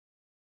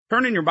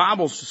Turn in your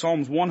Bibles to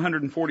Psalms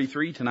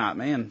 143 tonight.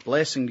 Man,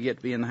 blessing to get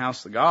to be in the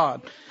house of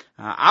God.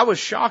 I was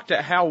shocked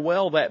at how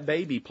well that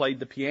baby played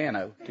the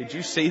piano. Did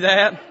you see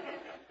that?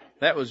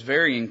 That was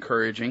very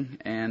encouraging,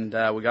 and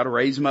we got to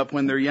raise them up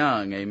when they're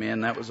young. Amen.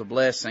 That was a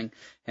blessing,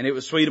 and it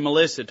was sweet of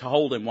Melissa to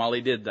hold him while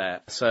he did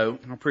that. So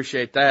I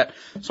appreciate that.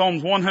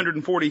 Psalms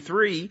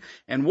 143,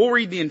 and we'll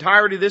read the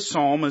entirety of this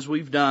psalm as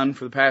we've done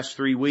for the past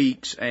 3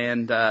 weeks,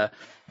 and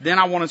then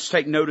I want us to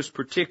take notice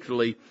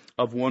particularly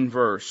of one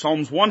verse.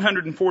 Psalms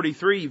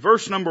 143,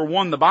 verse number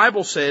 1, the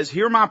Bible says,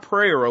 "Hear my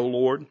prayer, O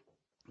Lord.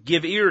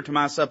 Give ear to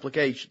my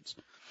supplications.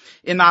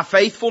 In thy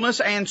faithfulness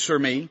answer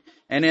me,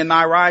 and in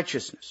thy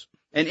righteousness.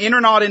 And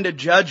enter not into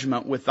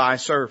judgment with thy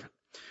servant.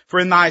 For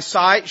in thy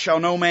sight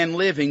shall no man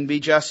living be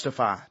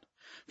justified.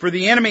 For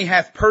the enemy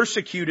hath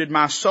persecuted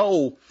my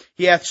soul.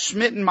 He hath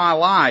smitten my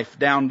life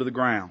down to the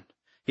ground.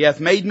 He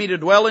hath made me to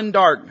dwell in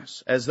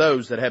darkness, as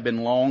those that have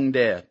been long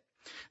dead.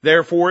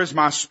 Therefore is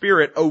my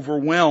spirit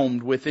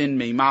overwhelmed within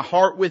me. My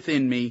heart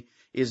within me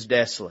is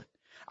desolate.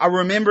 I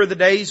remember the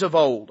days of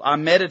old. I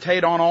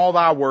meditate on all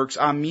thy works.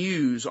 I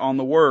muse on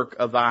the work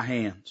of thy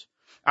hands.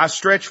 I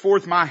stretch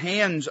forth my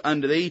hands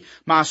unto thee.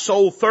 My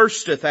soul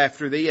thirsteth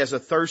after thee as a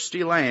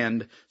thirsty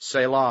land.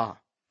 Selah.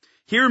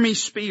 Hear me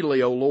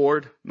speedily, O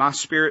Lord. My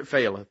spirit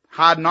faileth.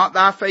 Hide not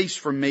thy face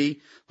from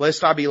me,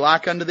 lest I be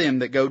like unto them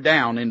that go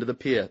down into the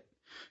pit.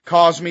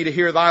 Cause me to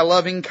hear thy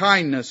loving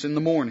kindness in the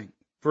morning.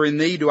 For in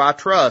thee do I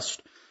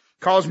trust.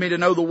 Cause me to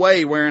know the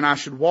way wherein I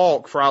should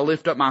walk, for I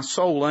lift up my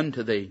soul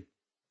unto thee.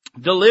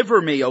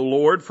 Deliver me, O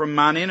Lord, from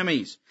mine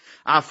enemies.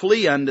 I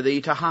flee unto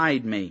thee to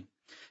hide me.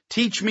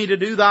 Teach me to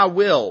do thy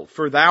will,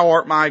 for thou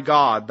art my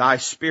God. Thy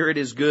spirit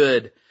is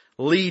good.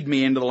 Lead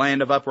me into the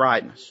land of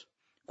uprightness.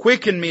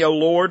 Quicken me, O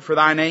Lord, for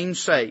thy name's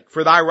sake.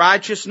 For thy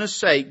righteousness'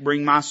 sake,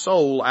 bring my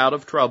soul out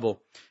of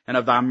trouble. And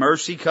of thy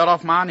mercy cut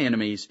off mine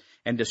enemies,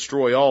 and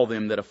destroy all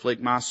them that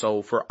afflict my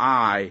soul. For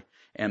I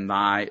am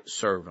thy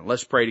servant."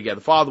 Let's pray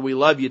together. Father, we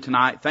love you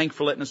tonight. Thank you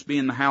for letting us be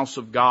in the house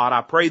of God.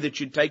 I pray that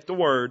you'd take the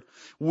word,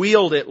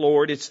 wield it,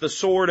 Lord. It's the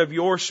sword of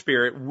your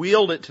spirit.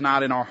 Wield it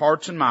tonight in our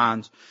hearts and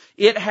minds.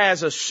 It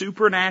has a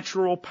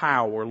supernatural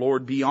power,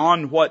 Lord,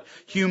 beyond what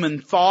human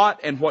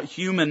thought and what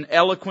human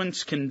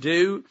eloquence can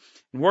do.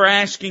 We're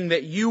asking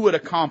that you would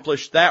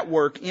accomplish that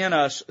work in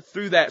us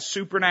through that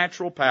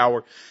supernatural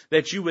power,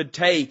 that you would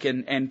take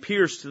and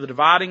pierce to the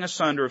dividing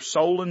asunder of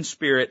soul and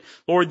spirit.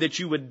 Lord, that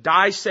you would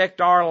dissect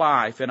our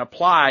life and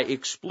apply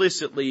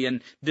explicitly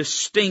and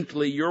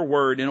distinctly your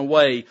word in a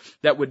way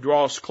that would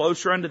draw us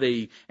closer unto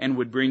thee and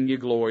would bring you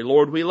glory.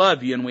 Lord, we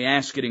love you and we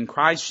ask it in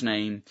Christ's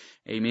name.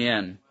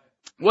 Amen.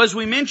 Well, as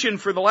we mentioned,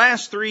 for the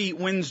last 3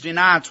 Wednesday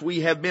nights,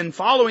 we have been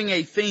following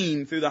a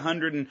theme through the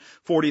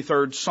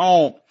 143rd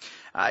Psalm.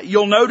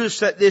 You'll notice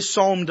that this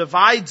psalm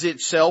divides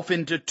itself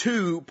into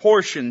 2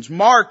 portions.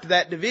 Marked,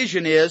 that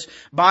division is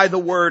by the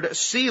word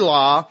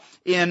Selah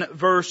in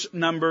verse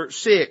number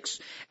 6.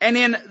 And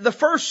in the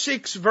first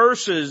 6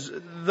 verses,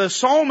 the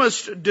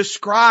psalmist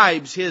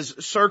describes his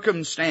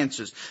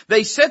circumstances.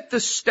 They set the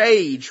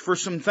stage for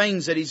some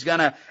things that he's going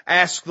to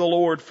ask the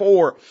Lord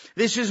for.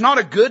 This is not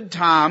a good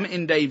time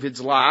in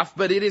David's life,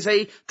 but it is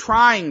a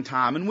trying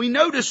time. And we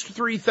noticed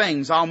 3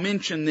 things. I'll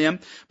mention them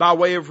by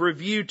way of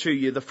review to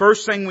you. The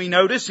first thing we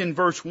notice in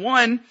verse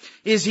 1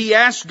 is he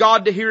asks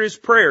God to hear his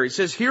prayer. He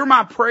says, "Hear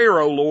my prayer,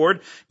 O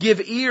Lord.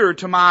 Give ear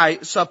to my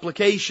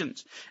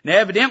supplications." Now,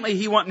 evidently,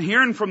 he wasn't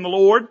hearing from the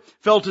Lord,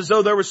 felt as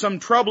though there was some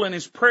trouble in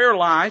his prayer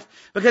life,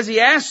 because he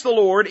asked the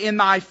Lord, "In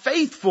thy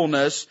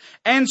faithfulness,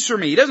 answer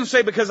me." He doesn't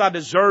say because I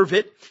deserve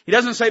it. He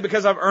doesn't say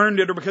because I've earned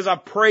it or because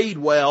I've prayed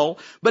well.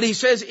 But he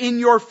says, "In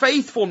your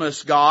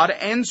faithfulness, God,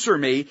 answer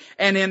me,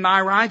 and in thy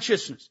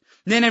righteousness."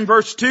 Then in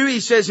verse 2 he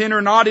says,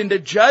 "Enter not into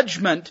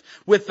judgment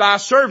with thy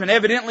servant."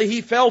 Evidently he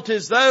felt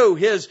as though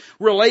his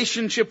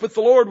relationship with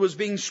the Lord was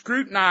being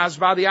scrutinized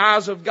by the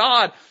eyes of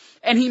God.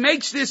 And he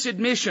makes this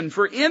admission,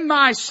 "For in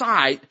thy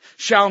sight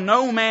shall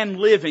no man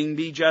living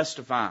be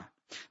justified."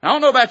 I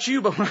don't know about you,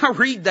 but when I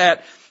read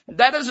that,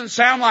 that doesn't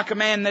sound like a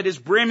man that is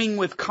brimming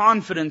with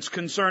confidence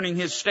concerning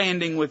his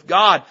standing with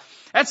God.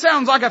 That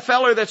sounds like a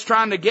feller that's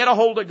trying to get a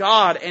hold of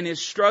God and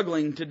is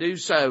struggling to do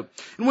so.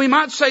 And we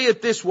might say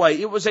it this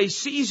way: it was a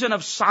season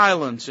of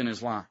silence in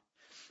his life.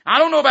 I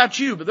don't know about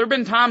you, but there have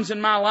been times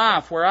in my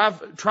life where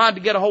I've tried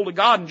to get a hold of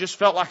God and just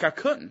felt like I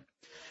couldn't.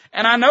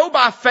 And I know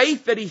by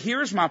faith that he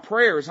hears my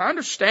prayers. I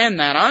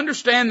understand that. I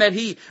understand that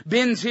he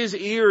bends his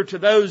ear to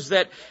those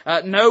that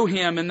know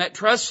him and that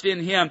trust in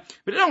him.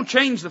 But it don't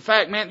change the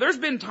fact, man, there's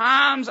been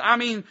times,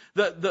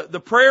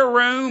 the prayer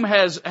room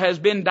has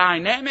been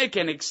dynamic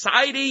and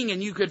exciting,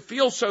 and you could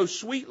feel so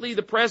sweetly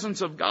the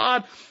presence of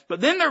God. But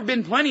then there have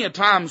been plenty of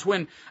times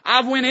when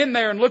I've went in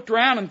there and looked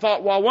around and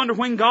thought, well, I wonder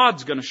when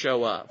God's going to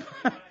show up.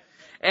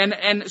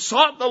 and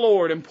sought the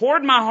Lord and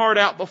poured my heart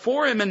out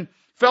before him and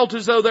felt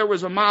as though there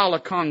was a mile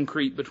of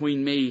concrete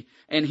between me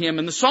and him.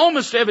 And the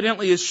psalmist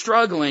evidently is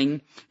struggling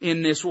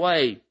in this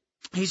way.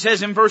 He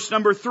says in verse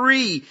number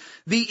 3,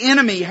 the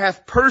enemy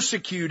hath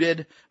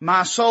persecuted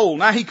my soul.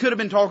 Now he could have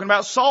been talking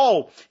about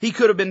Saul. He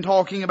could have been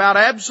talking about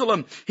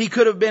Absalom. He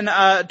could have been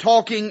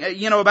talking,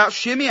 about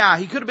Shimei.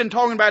 He could have been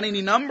talking about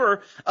any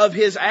number of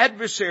his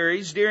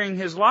adversaries during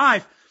his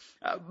life.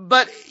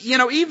 But,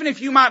 even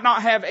if you might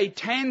not have a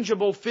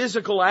tangible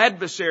physical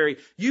adversary,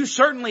 you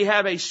certainly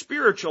have a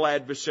spiritual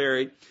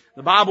adversary.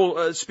 The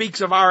Bible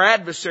speaks of our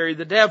adversary,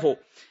 the devil.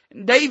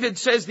 David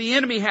says, the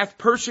enemy hath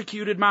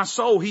persecuted my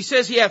soul. He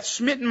says he hath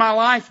smitten my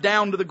life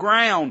down to the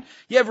ground.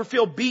 You ever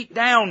feel beat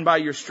down by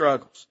your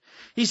struggles?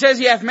 He says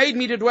he hath made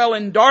me to dwell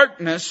in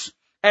darkness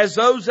as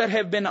those that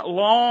have been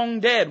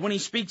long dead. When he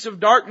speaks of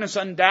darkness,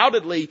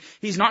 undoubtedly,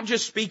 he's not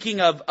just speaking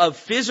of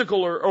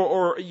physical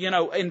or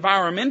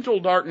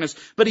environmental darkness,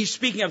 but he's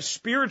speaking of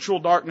spiritual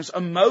darkness,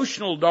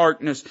 emotional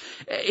darkness.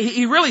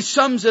 He really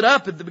sums it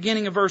up at the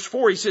beginning of verse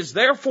 4. He says,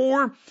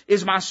 therefore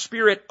is my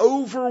spirit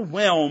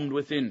overwhelmed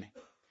within me.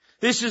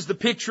 This is the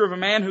picture of a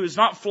man who is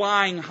not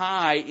flying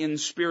high in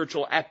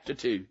spiritual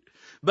aptitude,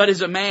 but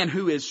is a man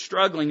who is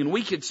struggling. And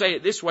we could say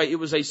it this way, it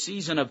was a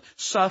season of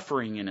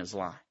suffering in his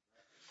life.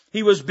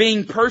 He was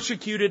being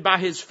persecuted by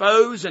his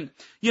foes. And,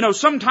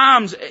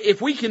 sometimes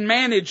if we can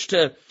manage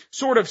to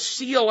sort of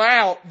seal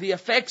out the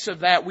effects of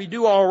that, we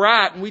do all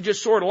right. And we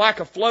just sort of like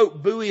a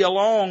float buoy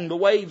along the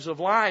waves of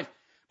life.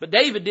 But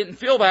David didn't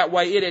feel that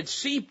way. It had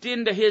seeped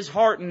into his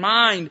heart and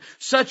mind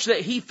such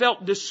that he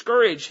felt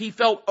discouraged. He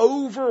felt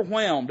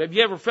overwhelmed. Have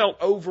you ever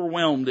felt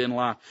overwhelmed in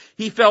life?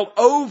 He felt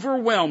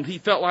overwhelmed. He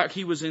felt like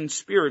he was in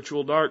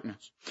spiritual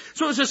darkness.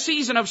 So it was a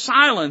season of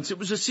silence. It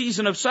was a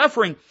season of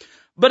suffering.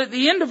 But at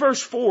the end of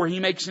verse 4, he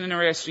makes an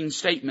interesting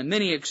statement.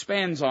 Then he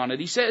expands on it.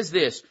 He says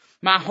this,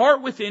 my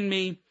heart within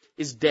me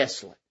is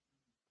desolate.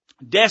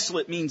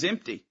 Desolate means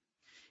empty.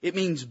 It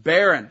means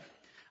barren.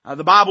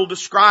 The Bible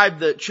described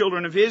the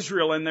children of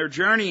Israel and their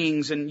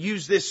journeyings and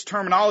used this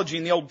terminology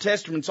in the Old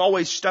Testament. It's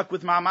always stuck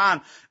with my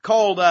mind,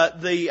 called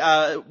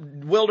the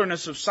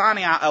wilderness of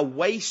Sinai a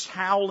waste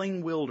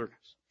howling wilderness.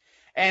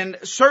 And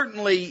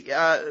certainly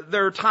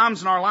there are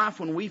times in our life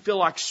when we feel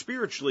like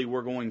spiritually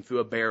we're going through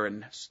a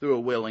barrenness, through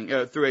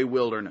a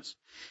wilderness.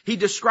 He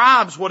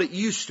describes what it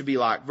used to be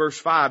like. Verse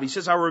 5, he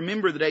says, I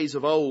remember the days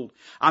of old.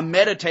 I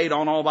meditate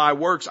on all thy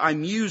works. I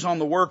muse on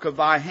the work of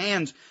thy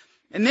hands.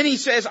 And then he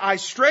says, I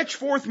stretch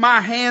forth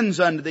my hands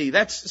unto thee.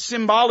 That's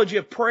symbology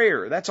of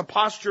prayer. That's a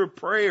posture of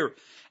prayer.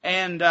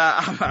 And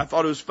I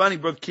thought it was funny,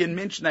 Brother Ken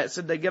mentioned that.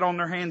 Said they get on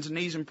their hands and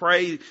knees and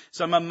pray.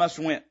 Some of them must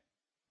have went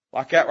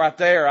like that right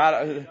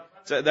there.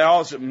 They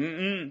all said,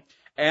 mm-mm.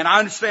 And I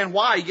understand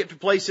why. You get to a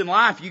place in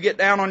life, you get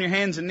down on your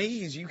hands and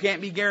knees, you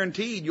can't be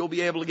guaranteed you'll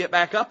be able to get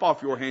back up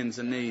off your hands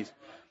and knees.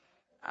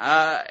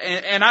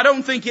 And I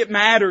don't think it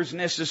matters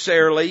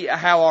necessarily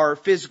how our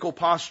physical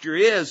posture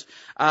is,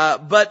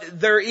 but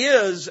there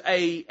is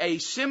a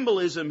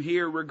symbolism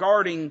here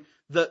regarding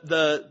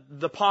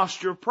the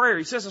posture of prayer.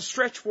 He says, I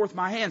stretch forth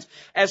my hands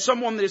as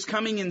someone that is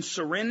coming in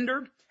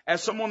surrendered,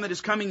 as someone that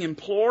is coming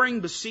imploring,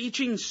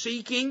 beseeching,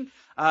 seeking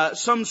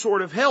some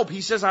sort of help.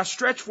 He says, I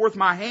stretch forth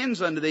my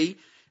hands unto thee.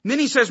 And then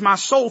he says, my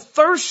soul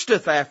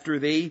thirsteth after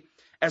thee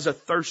as a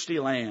thirsty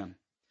land.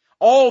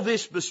 All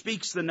this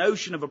bespeaks the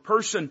notion of a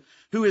person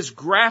who is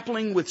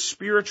grappling with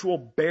spiritual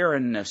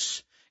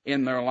barrenness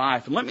in their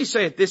life. And let me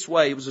say it this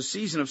way. It was a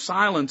season of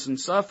silence and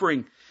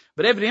suffering,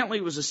 but evidently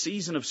it was a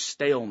season of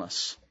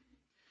staleness,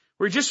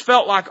 where he just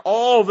felt like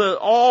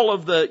all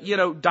of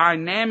the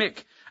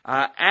dynamic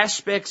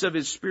aspects of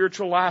his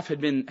spiritual life had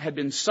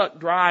been sucked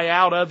dry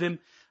out of him.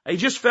 He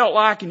just felt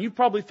like, and you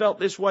probably felt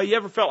this way, you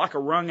ever felt like a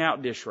wrung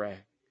out dish rag?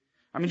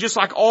 I mean, just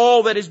like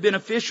all that is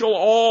beneficial,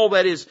 all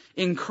that is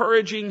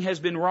encouraging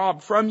has been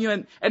robbed from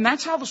you. And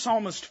that's how the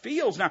psalmist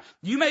feels. Now,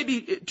 you may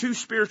be too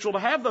spiritual to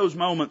have those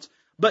moments,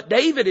 but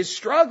David is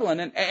struggling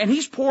and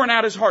he's pouring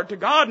out his heart to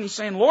God and he's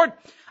saying, Lord,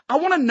 I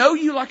want to know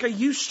you like I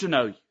used to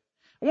know you.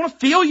 I want to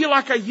feel you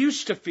like I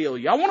used to feel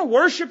you. I want to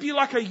worship you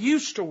like I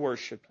used to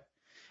worship you.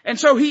 And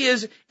so he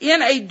is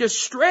in a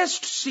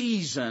distressed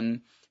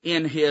season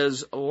in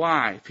his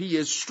life. He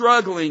is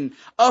struggling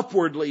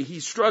upwardly.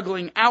 He's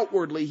struggling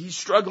outwardly. He's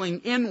struggling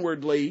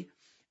inwardly.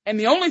 And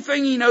the only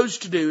thing he knows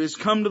to do is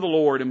come to the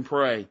Lord and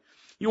pray.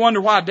 You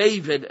wonder why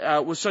David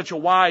was such a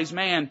wise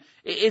man.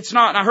 It's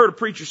not, and I heard a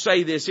preacher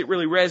say this, it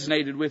really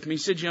resonated with me. He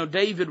said,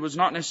 David was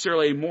not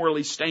necessarily a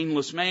morally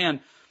stainless man.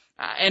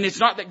 And it's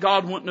not that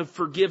God wouldn't have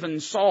forgiven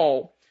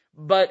Saul,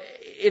 but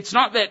it's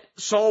not that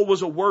Saul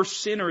was a worse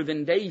sinner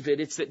than David.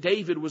 It's that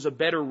David was a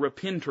better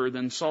repenter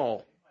than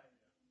Saul.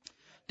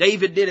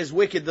 David did as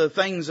wicked the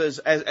things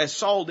as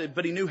Saul did,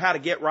 but he knew how to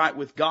get right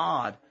with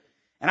God.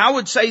 And I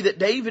would say that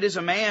David is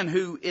a man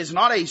who is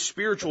not a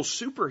spiritual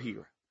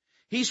superhero.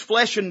 He's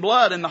flesh and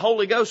blood, and the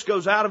Holy Ghost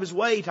goes out of his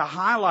way to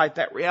highlight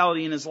that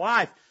reality in his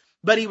life.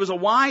 But he was a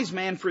wise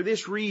man for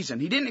this reason.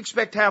 He didn't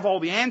expect to have all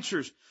the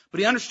answers, but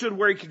he understood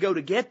where he could go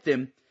to get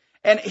them.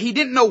 And he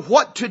didn't know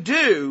what to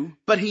do,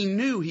 but he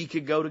knew he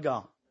could go to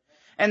God.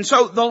 And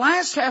so the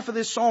last half of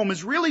this psalm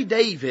is really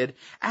David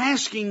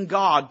asking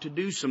God to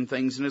do some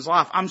things in his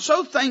life. I'm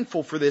so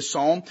thankful for this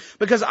psalm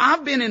because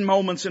I've been in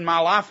moments in my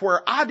life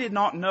where I did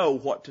not know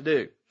what to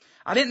do.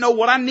 I didn't know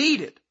what I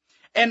needed.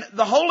 And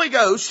the Holy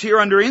Ghost here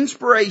under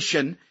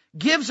inspiration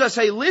gives us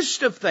a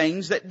list of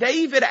things that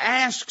David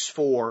asks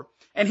for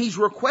and he's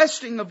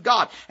requesting of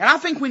God. And I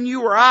think when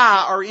you or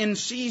I are in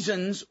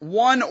seasons,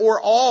 one or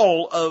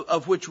all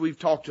of which we've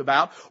talked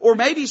about, or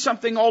maybe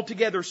something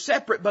altogether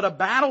separate, but a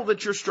battle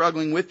that you're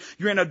struggling with,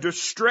 you're in a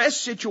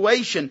distressed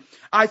situation,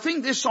 I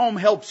think this psalm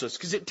helps us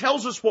because it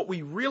tells us what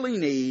we really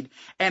need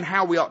and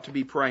how we ought to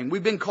be praying.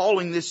 We've been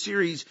calling this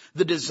series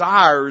The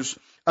Desires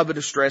of a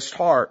Distressed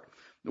Heart.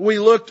 We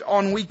looked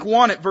on week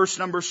 1 at verse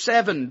number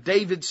 7.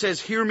 David says,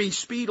 "Hear me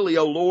speedily,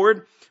 O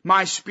Lord.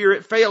 My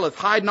spirit faileth.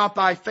 Hide not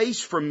thy face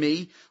from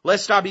me,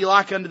 lest I be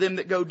like unto them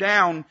that go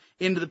down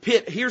into the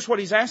pit." Here's what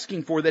he's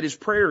asking for, that his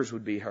prayers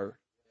would be heard.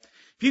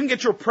 If you can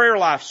get your prayer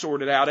life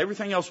sorted out,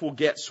 everything else will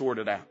get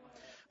sorted out.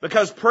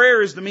 Because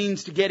prayer is the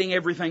means to getting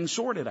everything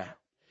sorted out.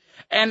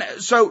 And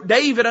so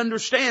David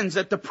understands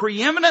that the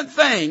preeminent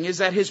thing is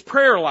that his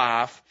prayer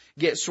life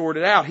gets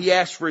sorted out. He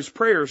asks for his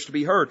prayers to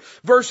be heard.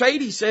 Verse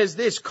 8, he says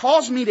this,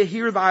 "Cause me to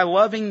hear thy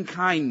loving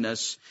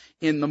kindness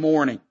in the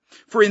morning.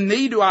 For in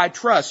thee do I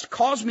trust.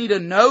 Cause me to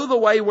know the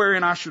way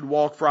wherein I should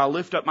walk, for I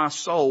lift up my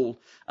soul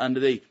unto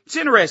thee." It's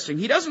interesting.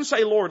 He doesn't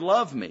say, "Lord,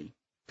 love me,"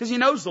 because he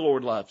knows the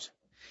Lord loves him.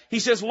 He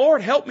says,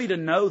 "Lord, help me to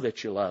know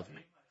that you love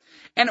me."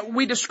 And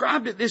we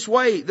described it this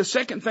way. The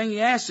second thing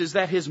he asks is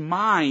that his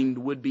mind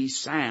would be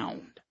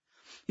sound.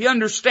 He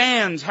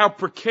understands how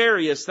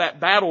precarious that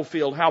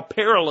battlefield, how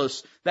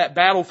perilous that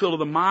battlefield of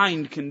the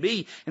mind can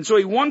be. And so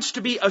he wants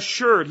to be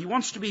assured. He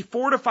wants to be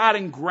fortified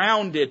and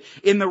grounded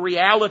in the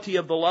reality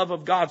of the love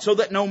of God so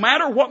that no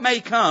matter what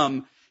may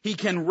come, he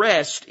can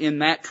rest in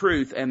that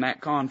truth and that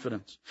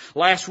confidence.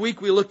 Last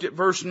week we looked at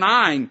verse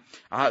 9.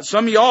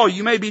 Some of y'all,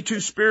 you may be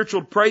too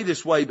spiritual to pray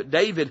this way, but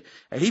David,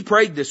 he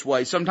prayed this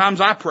way. Sometimes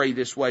I pray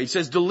this way. He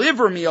says,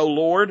 "Deliver me, O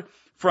Lord,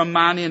 from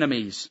mine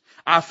enemies.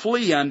 I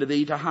flee unto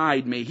thee to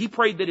hide me." He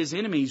prayed that his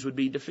enemies would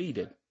be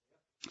defeated.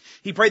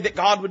 He prayed that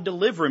God would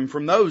deliver him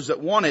from those that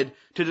wanted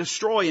to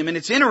destroy him. And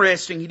it's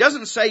interesting, he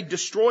doesn't say,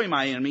 "Destroy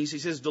my enemies." He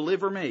says,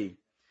 "Deliver me."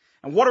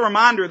 And what a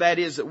reminder that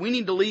is, that we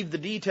need to leave the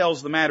details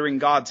of the matter in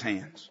God's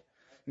hands.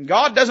 And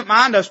God doesn't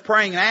mind us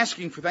praying and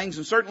asking for things,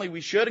 and certainly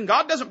we should. And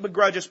God doesn't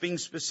begrudge us being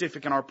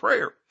specific in our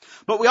prayer.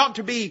 But we ought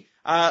to be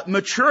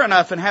mature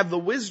enough and have the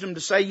wisdom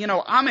to say,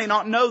 I may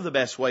not know the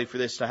best way for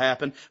this to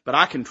happen, but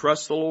I can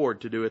trust the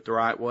Lord to do it the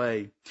right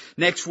way.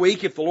 Next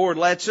week, if the Lord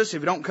lets us,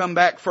 if you don't come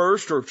back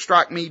first or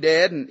strike me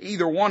dead, and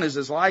either one is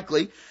as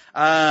likely,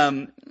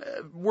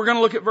 we're going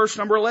to look at verse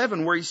number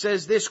 11 where he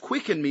says this,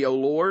 "Quicken me, O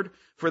Lord,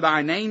 for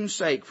thy name's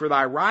sake, for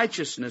thy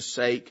righteousness'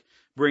 sake,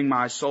 bring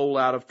my soul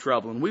out of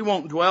trouble." And we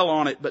won't dwell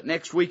on it, but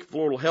next week, if the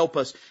Lord will help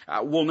us,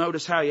 we'll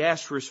notice how he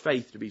asks for his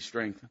faith to be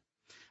strengthened.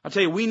 I'll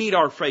tell you, we need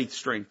our faith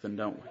strengthened,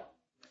 don't we?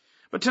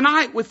 But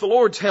tonight, with the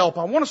Lord's help,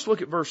 I want us to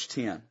look at verse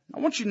 10. I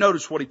want you to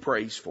notice what he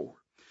prays for.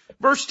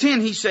 Verse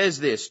 10, he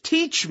says this,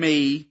 "Teach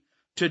me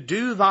to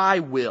do thy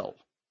will,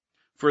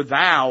 for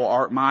thou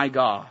art my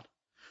God.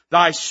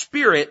 Thy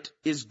spirit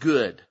is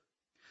good.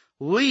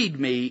 Lead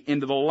me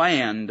into the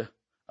land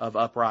of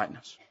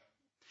uprightness."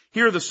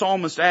 Here the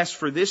psalmist asks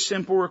for this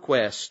simple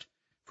request,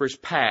 for his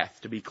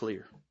path to be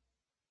clear.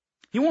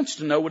 He wants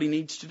to know what he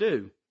needs to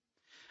do.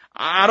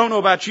 I don't know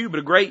about you, but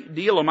a great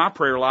deal of my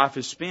prayer life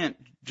is spent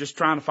just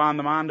trying to find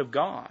the mind of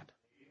God.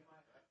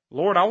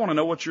 Lord, I want to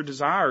know what your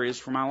desire is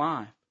for my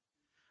life.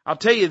 I'll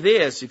tell you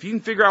this, if you can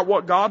figure out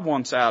what God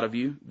wants out of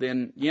you,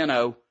 then,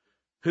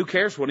 who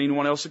cares what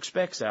anyone else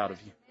expects out of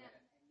you?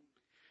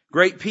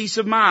 Great peace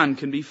of mind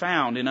can be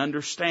found in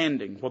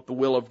understanding what the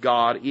will of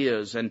God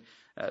is. And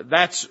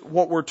that's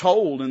what we're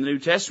told in the New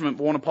Testament.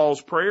 One of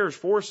Paul's prayers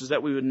for us is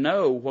that we would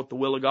know what the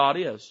will of God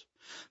is.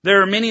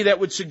 There are many that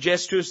would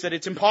suggest to us that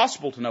it's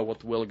impossible to know what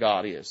the will of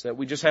God is, that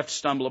we just have to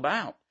stumble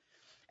about.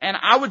 And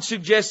I would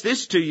suggest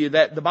this to you,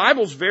 that the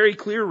Bible's very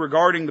clear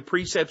regarding the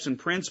precepts and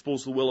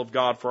principles of the will of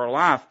God for our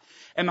life.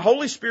 And the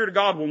Holy Spirit of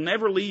God will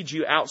never lead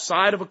you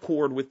outside of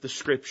accord with the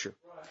Scripture.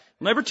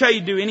 He'll never tell you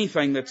to do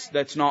anything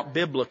that's not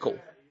biblical.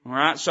 All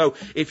right. So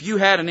if you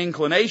had an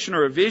inclination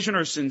or a vision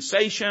or a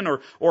sensation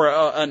or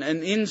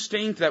an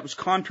instinct that was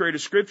contrary to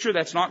Scripture,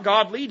 that's not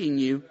God leading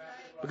you,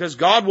 because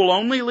God will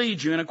only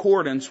lead you in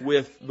accordance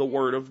with the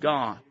Word of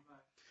God.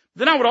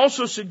 Then I would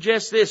also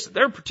suggest this, that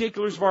there are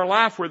particulars of our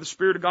life where the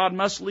Spirit of God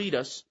must lead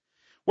us,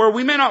 where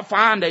we may not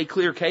find a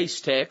clear case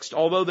text,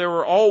 although there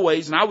are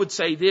always, and I would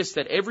say this,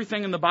 that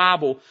everything in the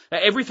Bible,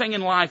 everything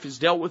in life is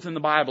dealt with in the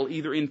Bible,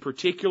 either in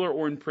particular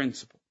or in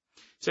principle.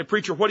 Say,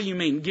 "Preacher, what do you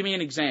mean? Give me an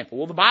example."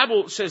 Well, the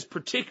Bible says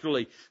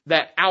particularly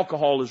that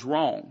alcohol is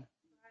wrong.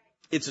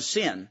 It's a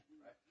sin.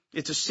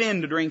 It's a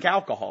sin to drink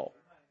alcohol.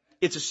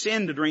 It's a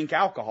sin to drink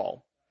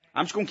alcohol.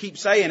 I'm just going to keep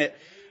saying it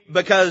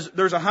because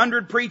there's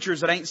 100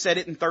 preachers that ain't said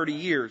it in 30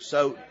 years.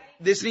 So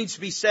this needs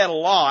to be said a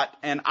lot,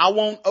 and I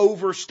won't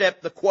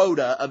overstep the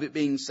quota of it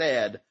being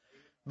said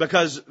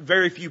because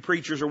very few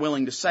preachers are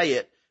willing to say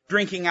it.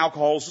 Drinking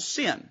alcohol is a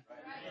sin.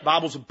 The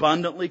Bible's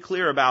abundantly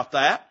clear about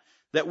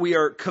that we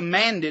are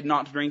commanded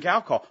not to drink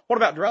alcohol. What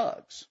about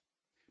drugs?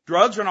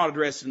 Drugs are not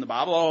addressed in the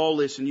Bible. Oh,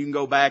 listen, you can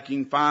go back, you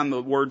can find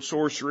the word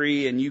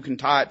sorcery, and you can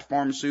tie it to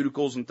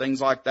pharmaceuticals and things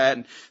like that.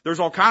 And there's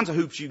all kinds of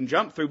hoops you can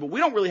jump through, but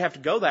we don't really have to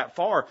go that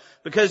far,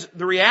 because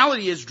the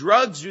reality is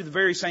drugs do the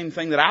very same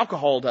thing that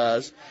alcohol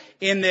does,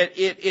 in that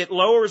it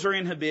lowers our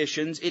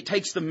inhibitions, it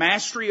takes the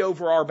mastery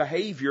over our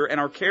behavior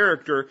and our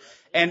character,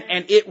 and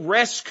it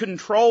wrests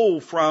control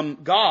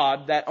from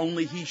God that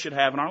only He should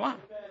have in our life.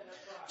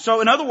 So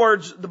in other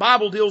words, the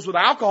Bible deals with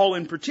alcohol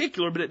in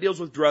particular, but it deals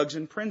with drugs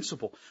in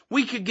principle.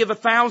 We could give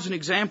 1,000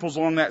 examples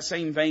along that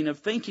same vein of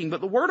thinking, but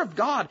the Word of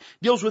God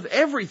deals with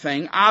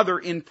everything either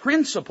in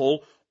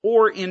principle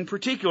or in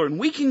particular. And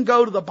we can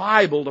go to the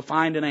Bible to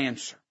find an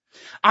answer.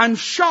 I'm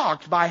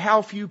shocked by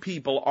how few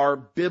people are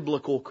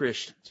biblical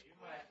Christians.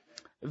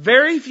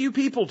 Very few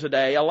people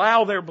today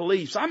allow their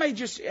beliefs.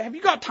 Have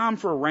you got time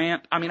for a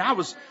rant? I mean, I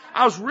was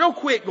real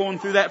quick going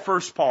through that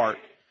first part.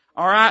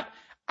 All right?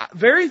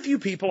 Very few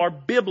people are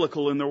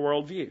biblical in their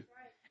worldview.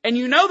 And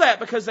you know that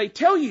because they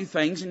tell you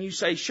things and you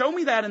say, show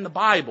me that in the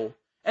Bible.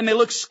 And they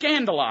look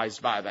scandalized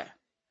by that.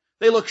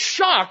 They look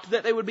shocked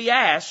that they would be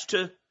asked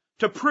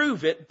to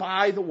prove it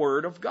by the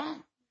Word of God.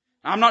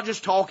 I'm not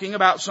just talking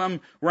about some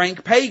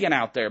rank pagan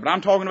out there, but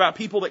I'm talking about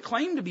people that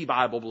claim to be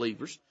Bible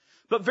believers.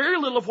 But very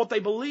little of what they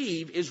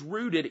believe is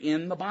rooted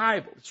in the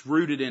Bible. It's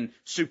rooted in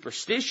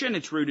superstition.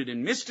 It's rooted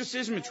in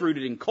mysticism. It's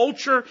rooted in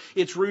culture.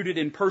 It's rooted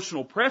in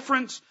personal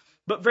preference.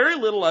 But very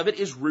little of it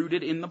is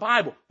rooted in the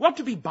Bible. We ought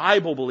to be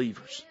Bible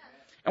believers.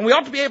 And we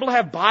ought to be able to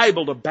have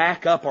Bible to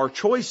back up our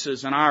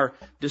choices and our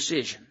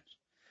decisions.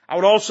 I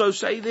would also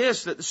say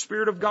this, that the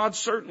Spirit of God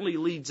certainly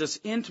leads us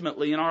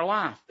intimately in our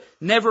life.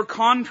 Never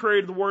contrary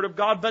to the Word of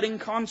God, but in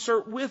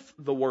concert with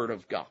the Word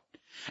of God.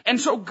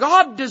 And so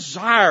God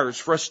desires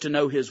for us to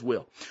know His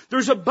will.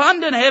 There's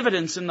abundant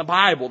evidence in the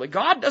Bible that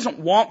God doesn't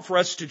want for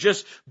us to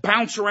just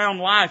bounce around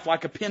life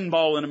like a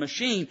pinball in a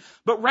machine,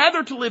 but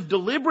rather to live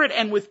deliberate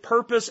and with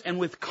purpose and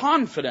with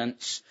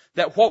confidence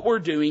that what we're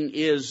doing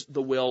is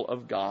the will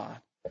of God.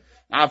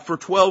 For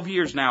 12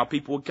 years now,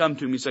 people would come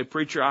to me and say,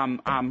 "Preacher,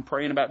 I'm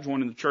praying about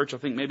joining the church. I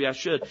think maybe I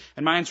should."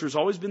 And my answer has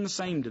always been the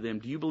same to them.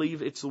 Do you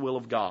believe it's the will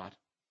of God?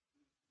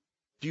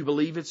 Do you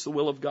believe it's the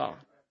will of God?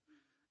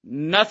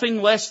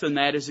 Nothing less than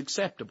that is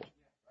acceptable.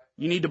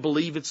 You need to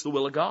believe it's the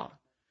will of God.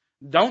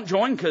 Don't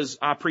join because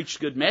I preached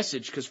a good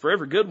message, because for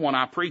every good one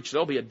I preach,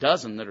 there'll be a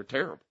dozen that are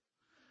terrible.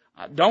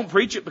 Don't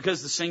preach it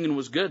because the singing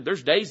was good.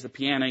 There's days the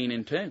piano ain't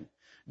in tune.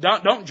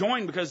 Don't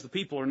join because the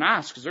people are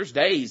nice, because there's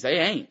days they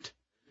ain't.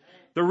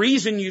 The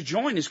reason you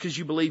join is because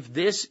you believe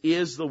this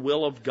is the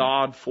will of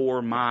God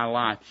for my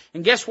life.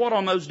 And guess what?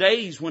 On those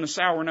days when a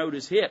sour note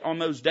is hit, on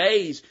those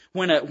days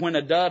when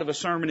a dud of a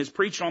sermon is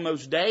preached, on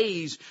those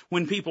days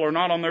when people are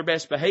not on their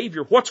best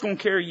behavior, what's going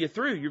to carry you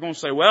through? You're going to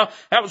say, well,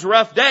 that was a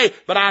rough day,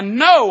 but I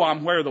know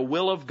I'm where the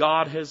will of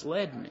God has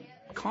led me.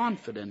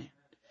 Confident in it.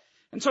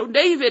 And so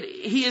David,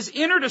 he has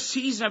entered a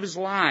season of his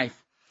life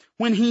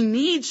when he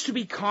needs to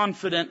be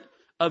confident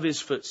of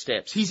his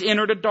footsteps. He's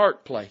entered a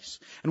dark place.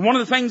 And one of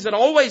the things that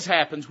always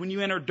happens when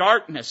you enter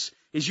darkness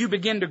is you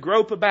begin to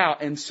grope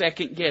about and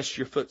second guess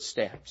your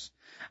footsteps.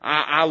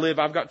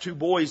 I've got 2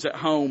 boys at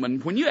home,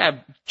 and when you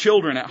have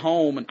children at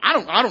home, and I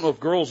don't know if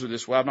girls are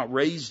this way, I've not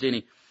raised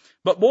any,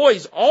 but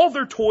boys, all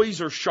their toys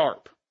are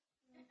sharp.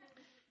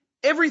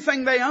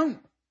 Everything they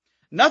own.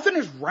 Nothing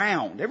is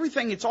round.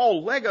 Everything, it's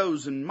all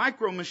Legos and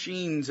micro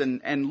machines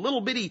and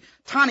little bitty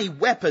tiny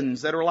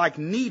weapons that are like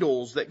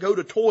needles that go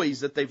to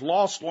toys that they've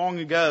lost long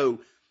ago.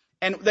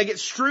 And they get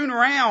strewn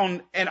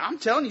around, and I'm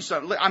telling you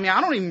something. I mean, I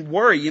don't even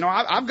worry. You know,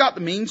 I've got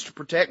the means to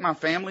protect my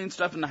family and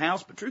stuff in the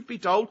house, but truth be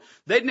told,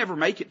 they'd never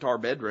make it to our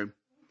bedroom.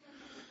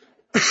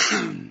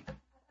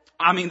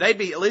 I mean, they'd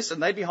be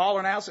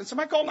hollering out saying,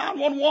 "Somebody call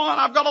 911.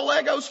 I've got a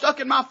Lego stuck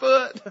in my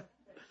foot."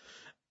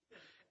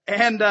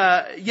 And,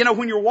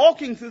 when you're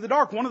walking through the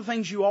dark, one of the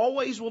things you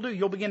always will do,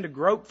 you'll begin to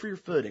grope for your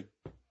footing.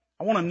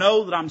 I want to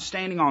know that I'm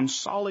standing on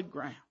solid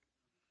ground.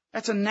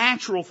 That's a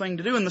natural thing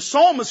to do. And the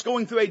psalmist,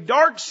 going through a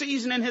dark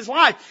season in his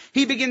life,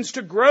 he begins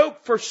to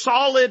grope for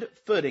solid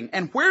footing.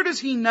 And where does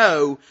he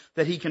know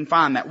that he can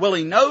find that? Well,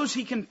 he knows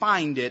he can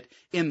find it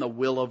in the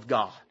will of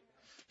God.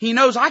 He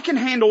knows I can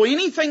handle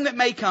anything that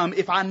may come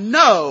if I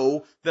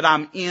know that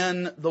I'm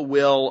in the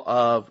will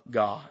of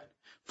God.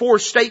 4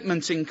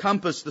 statements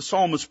encompass the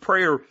psalmist's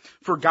prayer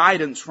for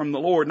guidance from the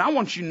Lord. And I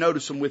want you to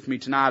notice them with me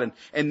tonight,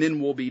 and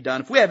then we'll be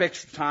done. If we have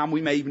extra time,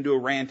 we may even do a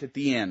rant at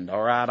the end.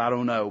 All right, I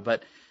don't know.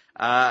 But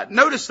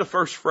notice the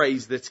first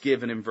phrase that's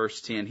given in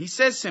verse 10. He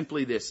says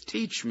simply this: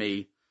 "Teach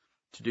me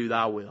to do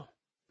thy will."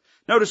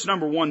 Notice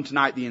number 1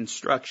 tonight, the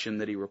instruction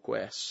that he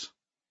requests.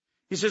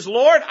 He says,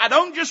 "Lord, I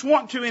don't just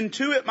want to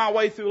intuit my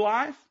way through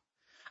life.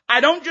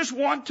 I don't just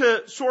want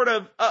to sort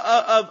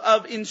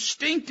of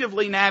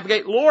instinctively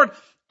navigate. Lord,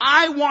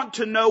 I want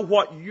to know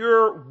what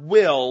your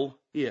will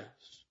is."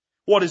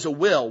 What is a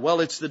will?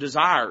 Well, it's the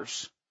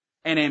desires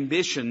and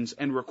ambitions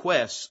and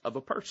requests of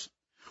a person.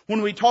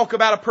 When we talk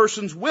about a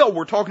person's will,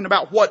 we're talking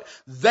about what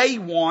they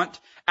want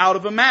out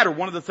of a matter.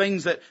 One of the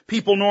things that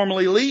people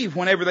normally leave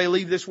whenever they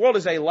leave this world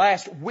is a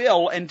last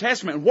will and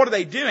testament. And what are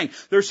they doing?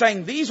 They're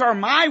saying, these are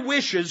my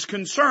wishes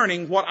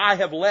concerning what I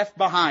have left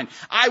behind.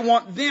 I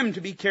want them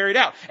to be carried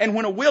out. And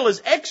when a will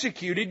is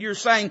executed, you're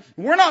saying,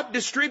 we're not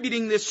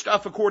distributing this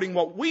stuff according to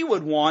what we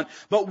would want,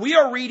 but we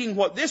are reading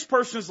what this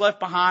person has left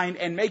behind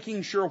and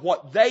making sure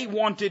what they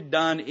wanted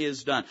done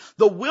is done.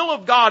 The will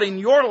of God in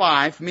your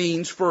life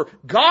means for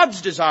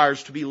God's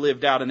desires to be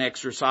lived out and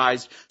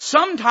exercised,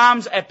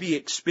 sometimes at the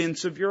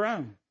expense of your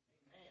own.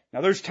 Now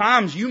there's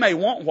times you may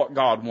want what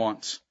God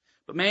wants,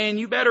 but man,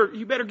 you better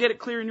get it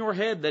clear in your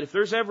head that if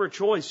there's ever a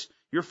choice,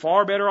 you're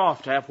far better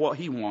off to have what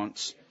He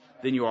wants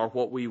than you are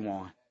what we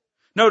want.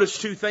 Notice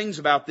two things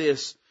about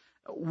this.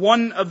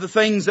 One of the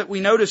things that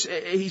we notice,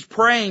 he's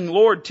praying,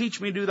 Lord,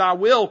 teach me to do thy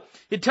will.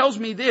 It tells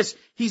me this,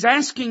 he's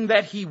asking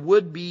that he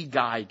would be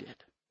guided.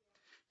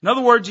 In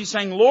other words, he's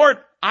saying, Lord,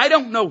 I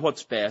don't know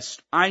what's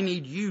best. I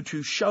need you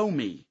to show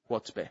me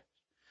what's best.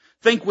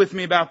 Think with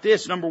me about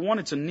this. Number one,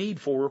 it's a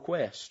needful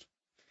request.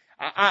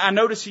 I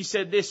notice he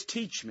said this,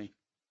 teach me.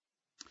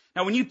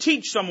 Now when you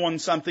teach someone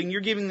something,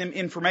 you're giving them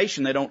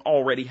information they don't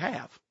already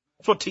have.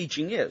 That's what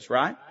teaching is,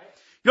 right?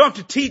 You don't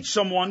have to teach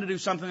someone to do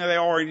something that they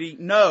already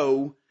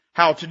know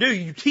how to do.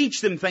 You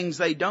teach them things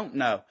they don't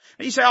know.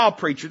 And you say, oh,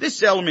 preacher, this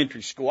is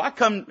elementary school. I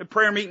come to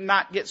prayer meeting and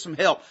not get some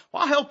help.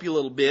 Well, I'll help you a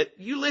little bit.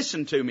 You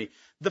listen to me.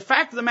 The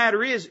fact of the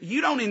matter is, you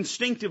don't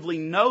instinctively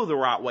know the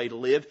right way to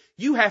live.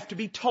 You have to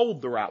be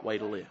told the right way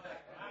to live.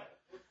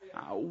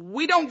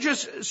 We don't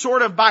just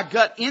sort of by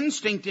gut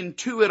instinct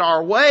intuit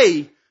our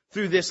way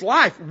through this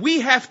life.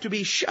 We have to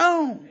be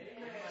shown.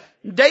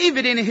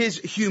 David, in his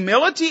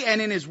humility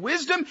and in his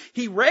wisdom,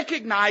 he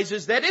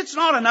recognizes that it's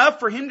not enough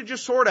for him to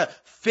just sort of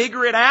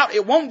figure it out.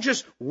 It won't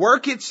just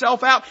work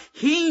itself out.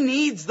 He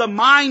needs the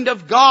mind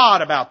of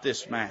God about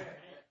this matter.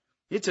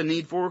 It's a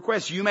needful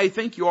request. You may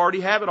think you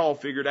already have it all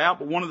figured out,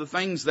 but one of the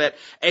things that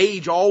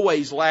age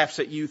always laughs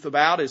at youth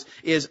about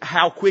is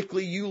how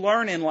quickly you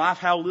learn in life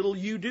how little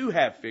you do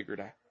have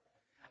figured out.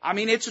 I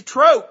mean, it's a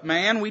trope,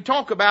 man. We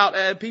talk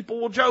about,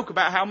 people will joke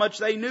about how much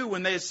they knew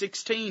when they were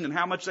 16 and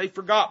how much they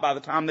forgot by the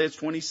time they was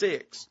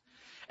 26.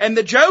 And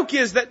the joke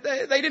is that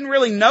they didn't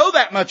really know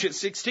that much at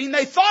 16.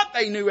 They thought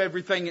they knew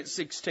everything at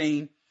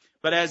 16.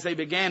 But as they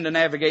began to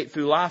navigate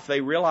through life,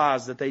 they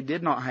realized that they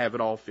did not have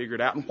it all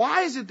figured out. And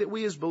why is it that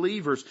we as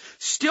believers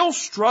still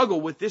struggle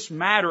with this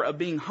matter of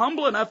being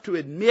humble enough to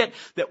admit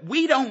that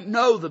we don't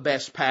know the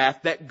best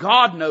path, that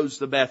God knows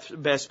the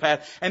best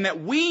path, and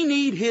that we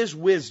need His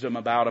wisdom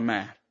about a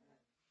matter?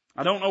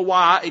 I don't know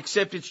why,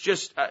 except it's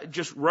just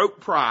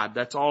rote pride.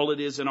 That's all it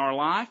is in our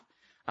life.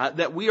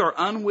 That we are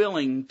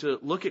unwilling to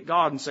look at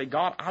God and say,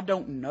 God, I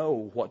don't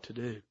know what to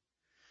do.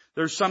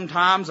 There's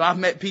sometimes I've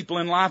met people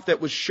in life that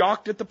was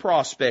shocked at the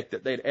prospect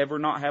that they'd ever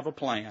not have a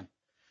plan.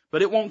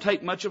 But it won't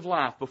take much of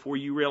life before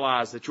you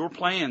realize that your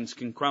plans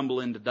can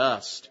crumble into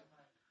dust.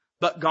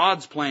 But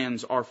God's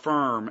plans are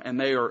firm and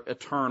they are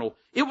eternal.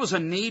 It was a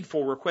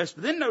needful request.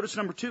 But then notice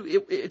number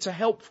two, it's a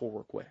helpful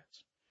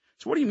request.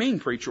 So what do you mean,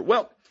 preacher?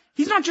 Well,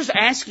 he's not just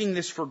asking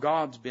this for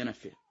God's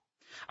benefit.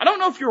 I don't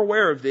know if you're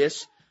aware of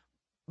this,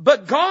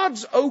 but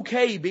God's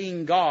okay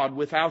being God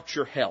without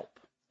your help.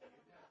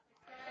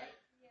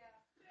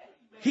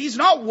 He's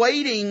not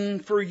waiting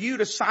for you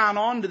to sign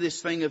on to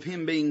this thing of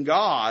Him being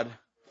God,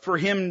 for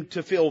Him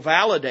to feel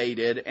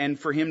validated and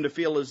for Him to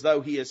feel as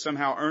though He has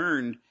somehow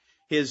earned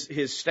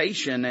His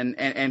station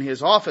and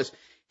His office.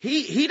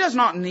 He does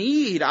not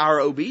need our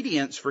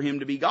obedience for Him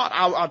to be God.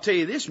 I'll tell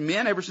you this,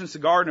 men ever since the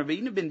Garden of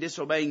Eden have been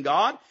disobeying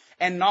God,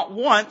 and not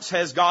once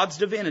has God's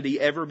divinity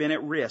ever been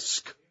at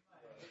risk.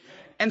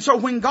 And so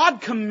when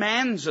God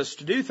commands us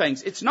to do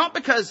things, it's not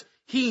because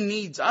He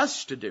needs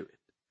us to do it.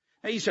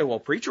 Now you say, well,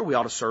 preacher, we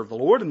ought to serve the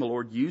Lord and the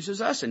Lord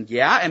uses us. And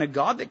yeah, and a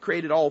God that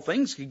created all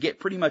things could get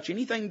pretty much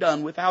anything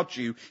done without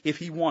you if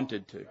He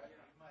wanted to.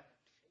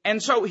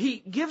 And so He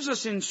gives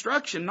us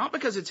instruction not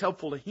because it's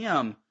helpful to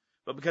Him,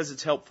 but because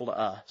it's helpful to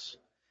us.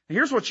 And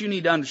here's what you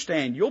need to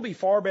understand. You'll be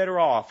far better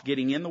off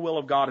getting in the will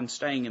of God and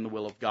staying in the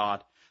will of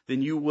God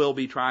than you will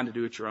be trying to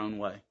do it your own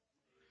way.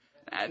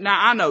 Now,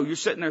 I know you're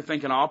sitting there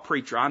thinking, oh,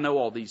 preacher, I know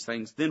all these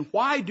things. Then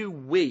why do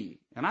we,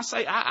 and I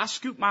say, I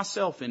scoop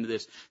myself into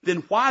this,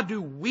 then why do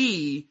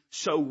we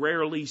so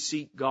rarely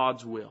seek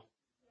God's will?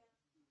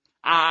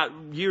 I,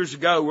 years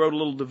ago, wrote a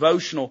little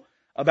devotional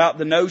about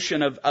the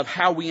notion of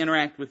how we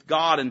interact with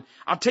God. And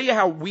I'll tell you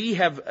how we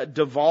have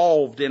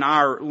devolved in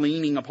our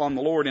leaning upon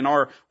the Lord and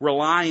our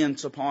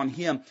reliance upon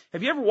Him.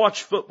 Have you ever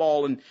watched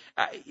football? And,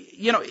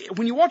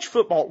 when you watch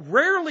football,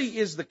 rarely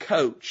is the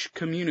coach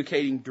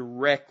communicating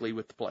directly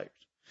with the players.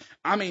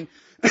 I mean,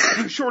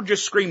 short of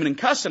just screaming and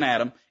cussing at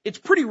them, it's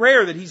pretty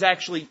rare that he's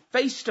actually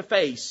face to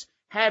face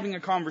having a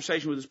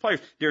conversation with his players.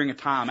 During a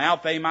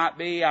timeout, they might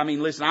be. I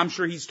mean, listen, I'm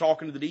sure he's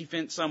talking to the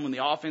defense some when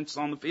the offense is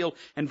on the field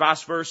and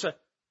vice versa.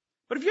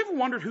 But have you ever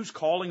wondered who's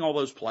calling all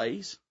those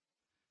plays?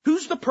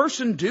 Who's the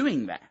person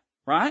doing that,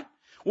 right?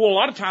 Well, a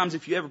lot of times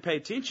if you ever pay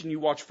attention, you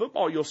watch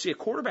football, you'll see a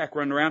quarterback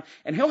run around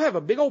and he'll have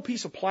a big old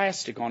piece of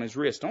plastic on his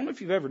wrist. I don't know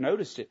if you've ever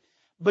noticed it.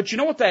 But you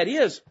know what that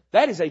is?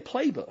 That is a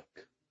playbook.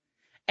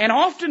 And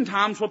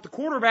oftentimes what the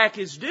quarterback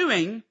is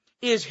doing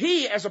is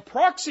he, as a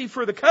proxy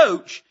for the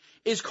coach,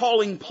 is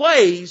calling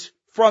plays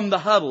from the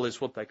huddle, is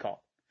what they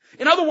call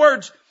it. In other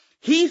words,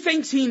 he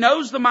thinks he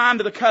knows the mind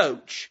of the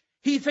coach.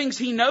 He thinks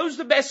he knows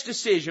the best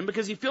decision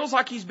because he feels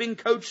like he's been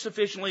coached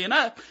sufficiently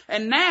enough.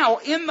 And now,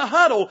 in the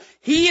huddle,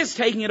 he is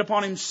taking it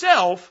upon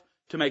himself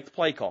to make the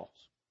play calls.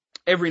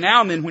 Every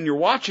now and then when you're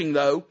watching,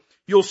 though,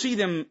 you'll see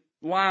them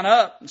line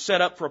up and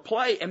set up for a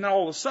play, and then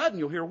all of a sudden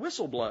you'll hear a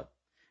whistle blow.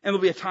 And there'll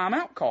be a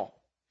timeout call.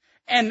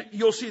 And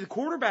you'll see the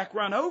quarterback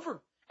run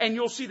over. And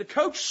you'll see the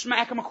coach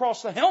smack him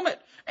across the helmet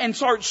and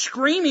start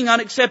screaming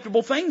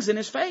unacceptable things in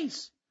his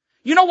face.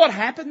 You know what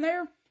happened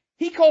there?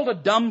 He called a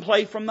dumb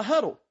play from the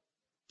huddle.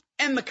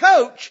 And the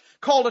coach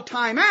called a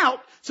timeout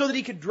so that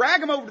he could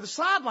drag him over to the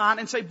sideline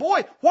and say,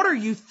 boy, what are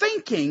you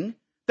thinking?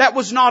 That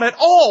was not at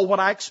all what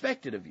I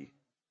expected of you.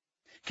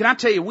 Can I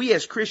tell you, we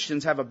as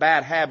Christians have a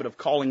bad habit of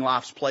calling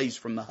life's plays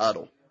from the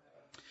huddle.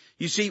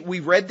 You see,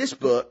 we've read this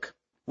book.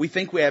 We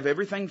think we have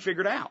everything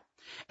figured out.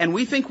 And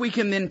we think we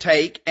can then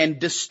take and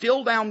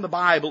distill down the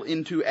Bible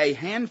into a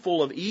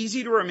handful of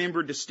easy to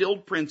remember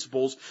distilled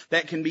principles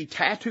that can be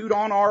tattooed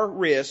on our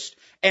wrist,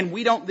 and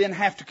we don't then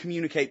have to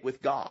communicate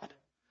with God.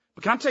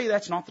 But can I tell you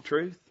that's not the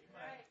truth?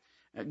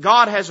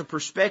 God has a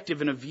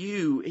perspective and a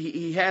view.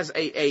 He has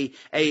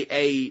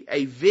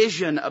a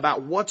vision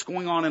about what's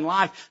going on in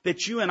life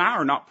that you and I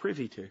are not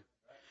privy to.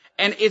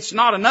 And it's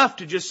not enough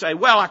to just say,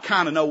 well, I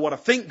kind of know what I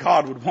think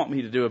God would want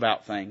me to do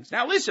about things.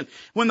 Now listen,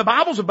 when the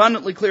Bible's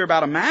abundantly clear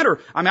about a matter,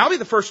 I'll be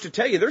the first to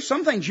tell you, there's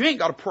some things you ain't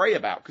got to pray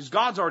about because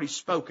God's already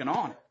spoken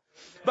on it.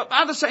 But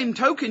by the same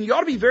token, you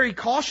ought to be very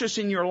cautious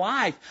in your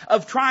life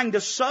of trying to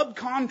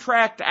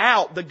subcontract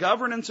out the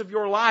governance of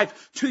your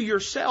life to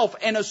yourself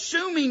and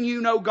assuming you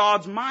know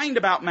God's mind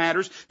about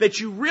matters that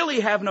you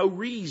really have no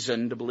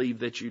reason to believe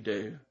that you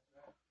do.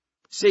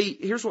 See,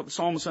 here's what the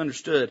psalmist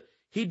understood.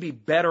 He'd be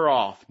better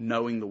off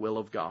knowing the will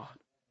of God.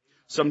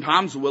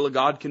 Sometimes the will of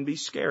God can be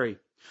scary.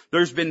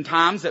 There's been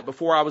times that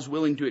before I was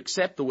willing to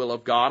accept the will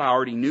of God, I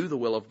already knew the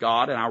will of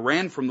God and I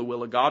ran from the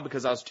will of God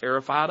because I was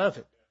terrified of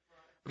it.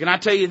 Can I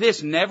tell you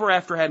this? Never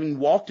after having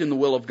walked in the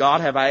will of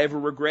God have I ever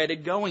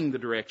regretted going the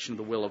direction of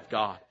the will of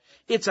God.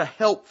 It's a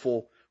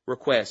helpful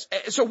request.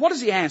 So what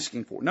is he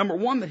asking for? Number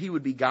one, that he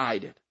would be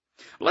guided.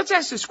 Let's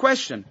ask this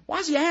question. Why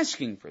is he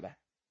asking for that?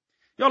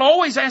 You ought to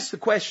always ask the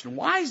question,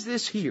 why is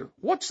this here?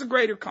 What's the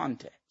greater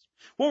context?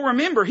 Well,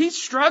 remember, he's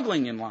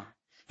struggling in life.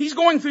 He's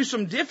going through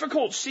some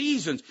difficult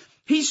seasons.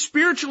 He's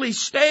spiritually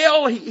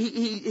stale.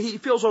 He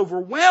feels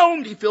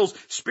overwhelmed. He feels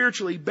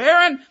spiritually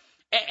barren.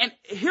 And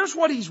here's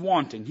what he's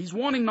wanting. He's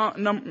wanting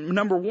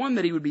number one,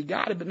 that he would be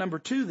guided, but number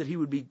two, that he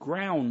would be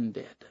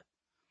grounded.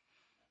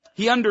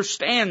 He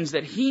understands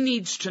that he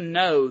needs to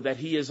know that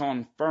he is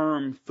on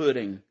firm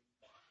footing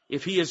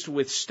if he is to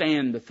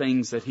withstand the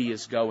things that he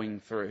is going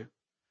through.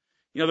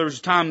 You know, there was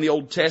a time in the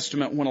Old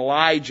Testament when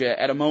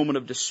Elijah, at a moment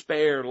of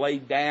despair,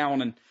 laid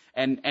down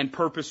and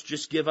purposed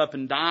just give up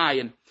and die.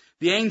 And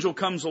the angel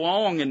comes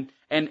along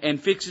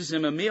and fixes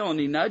him a meal, and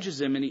he nudges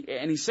him,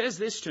 and he says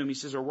this to him. He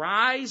says,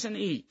 arise and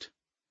eat,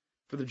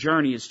 for the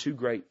journey is too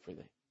great for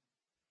thee.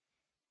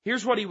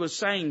 Here's what he was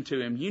saying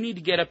to him. You need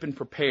to get up and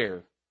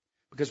prepare,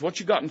 because what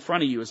you got in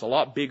front of you is a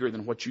lot bigger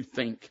than what you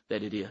think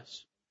that it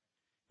is.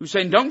 He was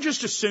saying, don't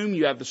just assume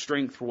you have the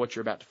strength for what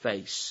you're about to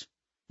face.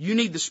 You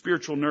need the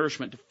spiritual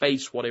nourishment to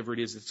face whatever it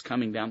is that's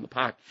coming down the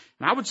pike.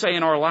 And I would say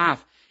in our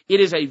life, it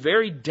is a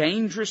very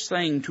dangerous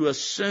thing to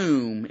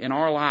assume in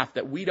our life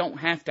that we don't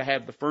have to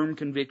have the firm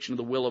conviction of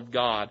the will of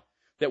God,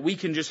 that we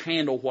can just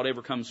handle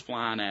whatever comes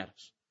flying at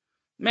us.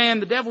 Man,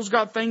 the devil's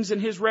got things in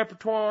his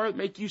repertoire that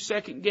make you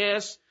second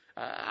guess,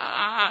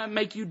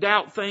 make you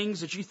doubt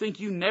things that you think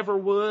you never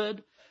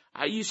would.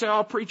 You say,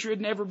 oh, preacher, it'd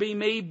never be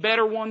me.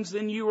 Better ones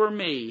than you or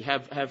me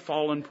have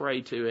fallen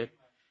prey to it.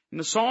 And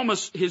the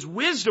psalmist, his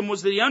wisdom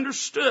was that he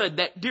understood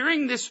that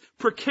during this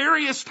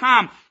precarious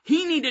time,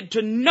 he needed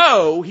to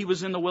know he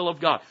was in the will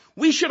of God.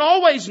 We should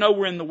always know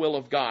we're in the will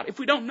of God. If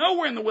we don't know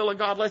we're in the will of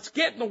God, let's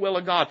get in the will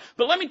of God.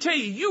 But let me tell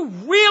you, you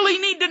really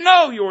need to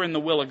know you're in the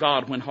will of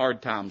God when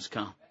hard times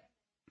come.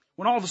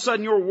 When all of a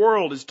sudden your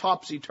world is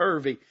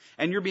topsy-turvy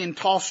and you're being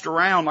tossed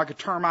around like a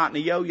termite in a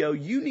yo-yo,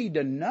 you need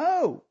to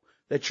know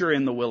that you're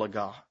in the will of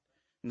God.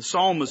 And the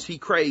psalmist, he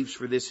craves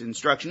for this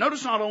instruction.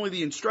 Notice not only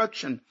the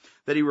instruction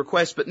that he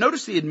requests, but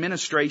notice the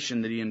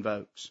administration that he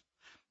invokes.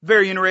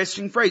 Very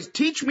interesting phrase.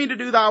 Teach me to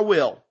do thy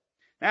will.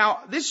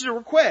 Now, this is a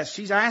request.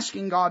 He's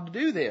asking God to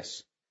do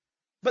this.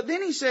 But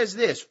then he says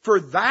this, for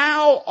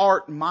thou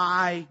art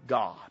my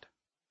God.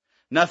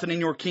 Nothing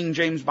in your King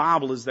James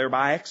Bible is there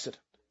by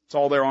accident. It's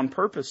all there on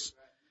purpose.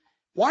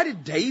 Why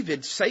did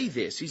David say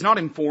this? He's not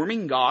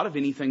informing God of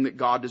anything that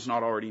God does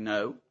not already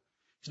know.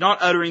 He's not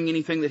uttering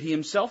anything that he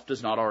himself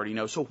does not already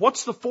know. So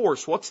what's the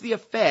force? What's the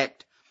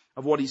effect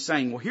of what he's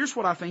saying? Well, here's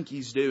what I think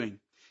he's doing.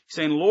 He's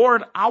saying,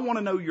 Lord, I want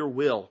to know your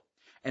will.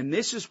 And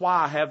this is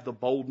why I have the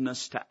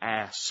boldness to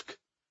ask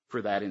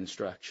for that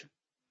instruction.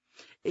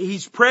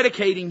 He's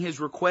predicating his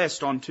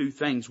request on two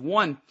things.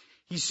 One,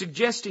 he's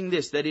suggesting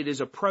this, that it is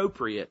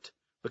appropriate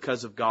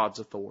because of God's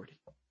authority.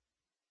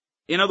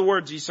 In other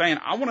words, he's saying,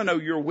 I want to know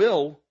your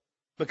will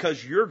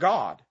because you're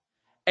God.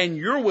 And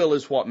your will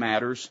is what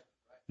matters,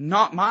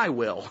 not my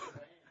will.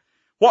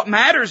 What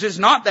matters is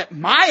not that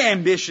my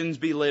ambitions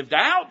be lived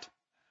out,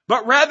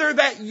 but rather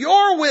that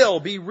your will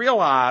be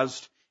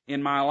realized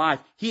in my life.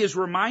 He is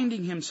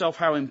reminding himself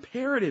how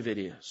imperative it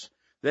is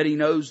that he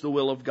knows the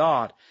will of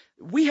God.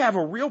 We have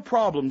a real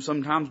problem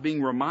sometimes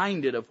being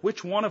reminded of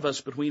which one of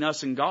us between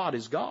us and God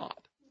is God.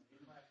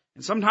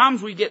 And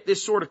sometimes we get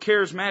this sort of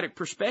charismatic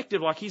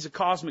perspective like he's a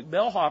cosmic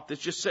bellhop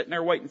that's just sitting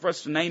there waiting for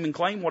us to name and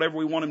claim whatever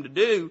we want him to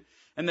do,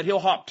 and that he'll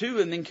hop to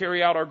and then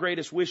carry out our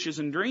greatest wishes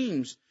and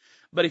dreams.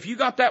 But if you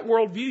got that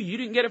worldview, you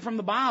didn't get it from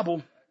the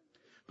Bible,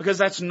 because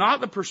that's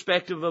not the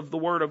perspective of the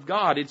Word of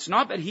God. It's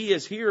not that he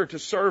is here to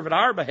serve at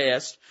our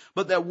behest,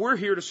 but that we're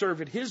here to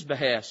serve at his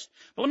behest.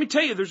 But let me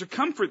tell you, there's a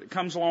comfort that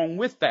comes along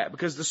with that,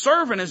 because the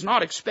servant is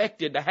not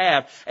expected to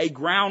have a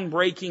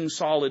groundbreaking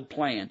solid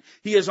plan.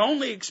 He is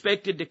only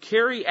expected to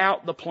carry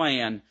out the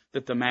plan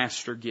that the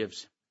master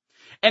gives him.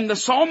 And the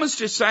psalmist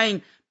is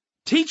saying,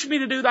 teach me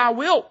to do thy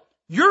will.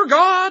 You're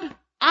God.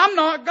 I'm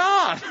not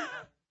God.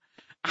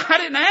 I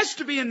didn't ask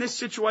to be in this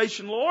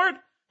situation, Lord,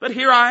 but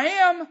here I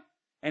am.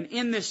 And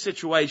in this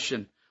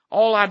situation,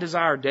 all I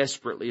desire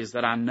desperately is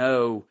that I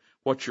know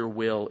what your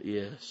will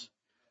is.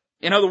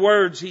 In other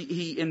words,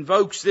 he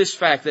invokes this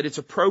fact that it's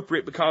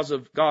appropriate because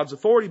of God's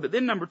authority. But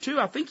then number two,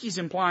 I think he's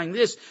implying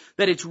this,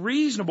 that it's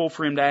reasonable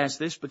for him to ask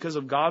this because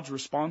of God's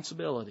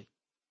responsibility.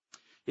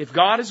 If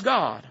God is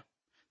God,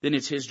 then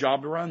it's his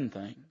job to run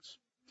things.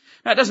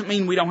 Now, it doesn't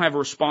mean we don't have a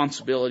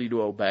responsibility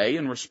to obey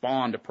and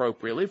respond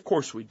appropriately. Of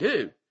course we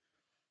do.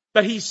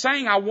 But he's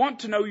saying, I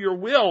want to know your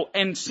will,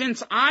 and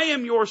since I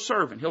am your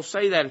servant, he'll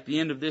say that at the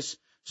end of this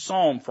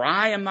psalm, for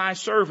I am thy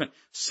servant.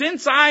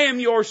 Since I am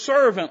your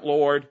servant,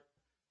 Lord,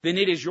 then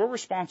it is your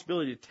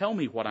responsibility to tell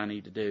me what I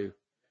need to do.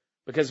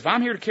 Because if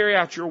I'm here to carry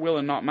out your will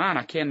and not mine,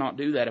 I cannot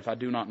do that if I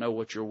do not know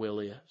what your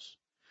will is.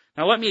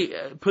 Now let me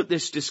put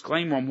this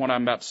disclaimer on what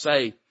I'm about to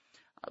say.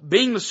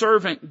 Being the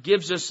servant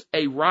gives us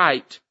a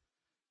right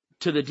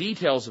to the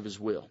details of his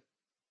will,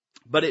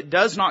 but it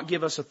does not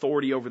give us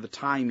authority over the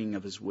timing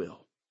of his will.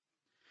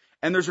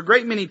 And there's a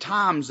great many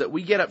times that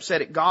we get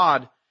upset at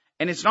God,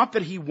 and it's not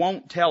that he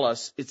won't tell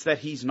us, it's that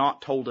he's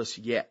not told us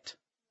yet.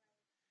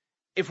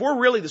 If we're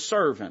really the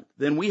servant,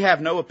 then we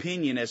have no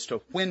opinion as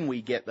to when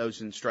we get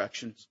those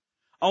instructions,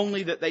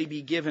 only that they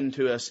be given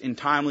to us in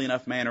timely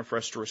enough manner for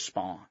us to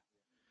respond.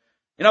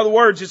 In other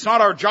words, it's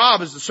not our job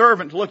as the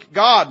servant to look at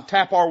God and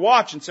tap our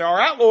watch and say, all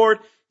right, Lord,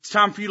 it's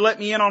time for you to let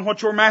me in on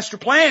what your master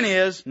plan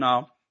is.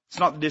 No. It's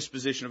not the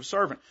disposition of a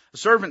servant. A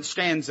servant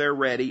stands there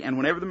ready, and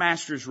whenever the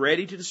master is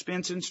ready to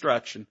dispense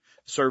instruction,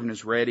 the servant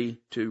is ready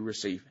to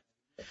receive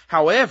it.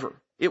 However,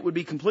 it would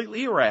be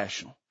completely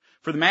irrational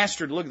for the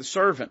master to look at the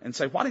servant and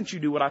say, why didn't you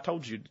do what I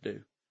told you to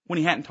do, when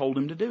he hadn't told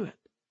him to do it?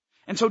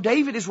 And so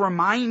David is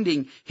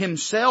reminding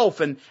himself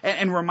and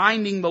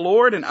reminding the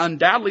Lord, and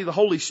undoubtedly the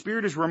Holy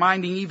Spirit is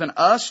reminding even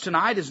us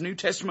tonight as New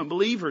Testament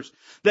believers,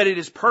 that it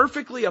is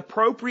perfectly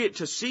appropriate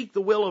to seek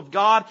the will of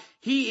God.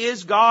 He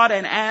is God,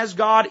 and as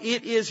God,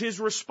 it is his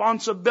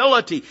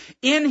responsibility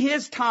in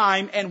his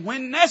time and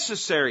when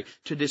necessary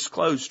to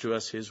disclose to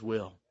us his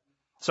will.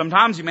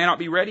 Sometimes he may not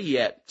be ready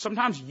yet.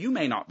 Sometimes you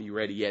may not be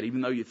ready yet,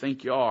 even though you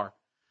think you are.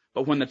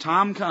 But when the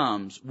time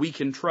comes, we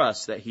can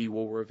trust that he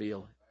will reveal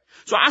it.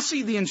 So I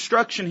see the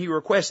instruction he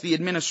requests, the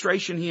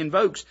administration he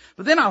invokes.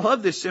 But then I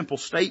love this simple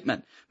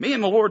statement. Me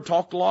and the Lord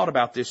talked a lot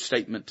about this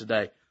statement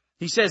today.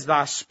 He says,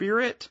 thy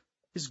spirit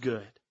is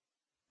good.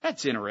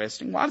 That's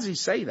interesting. Why does he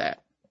say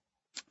that?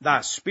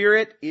 Thy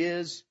spirit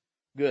is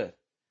good.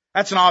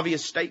 That's an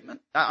obvious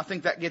statement. I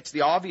think that gets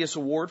the obvious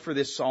award for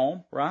this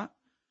psalm, right?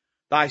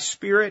 Thy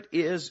spirit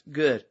is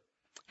good.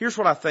 Here's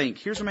what I think.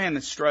 Here's a man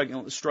that's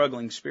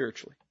struggling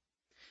spiritually.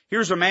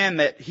 Here's a man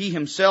that he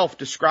himself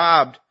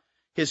described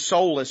his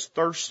soul as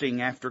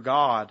thirsting after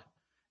God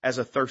as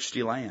a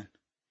thirsty land.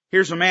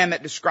 Here's a man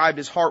that described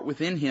his heart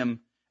within him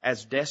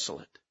as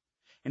desolate.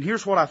 And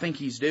here's what I think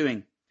he's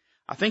doing.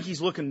 I think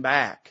he's looking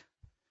back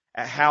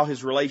at how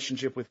his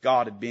relationship with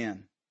God had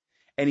been.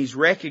 And he's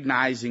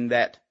recognizing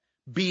that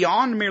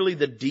beyond merely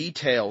the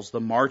details,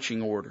 the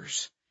marching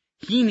orders,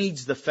 he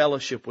needs the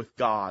fellowship with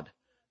God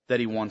that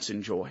he once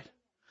enjoyed.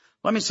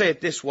 Let me say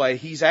it this way.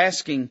 He's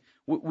asking,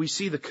 we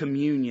see the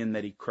communion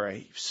that he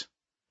craves.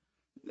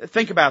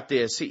 Think about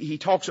this. He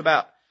talks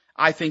about,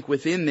 I think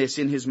within this,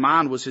 in his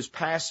mind, was his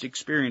past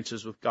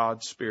experiences with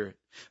God's Spirit.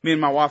 Me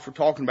and my wife were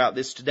talking about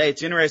this today.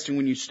 It's interesting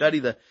when you study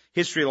the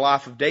history of the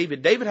life of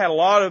David. David had a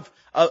lot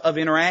of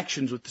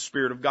interactions with the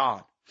Spirit of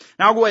God.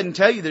 Now I'll go ahead and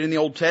tell you that in the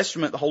Old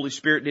Testament, the Holy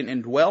Spirit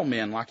didn't indwell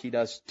men like he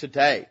does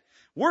today.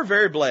 We're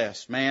very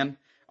blessed, man.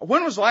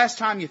 When was the last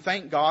time you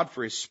thanked God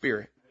for his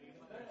Spirit?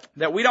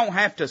 That we don't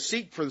have to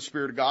seek for the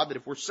Spirit of God, that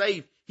if we're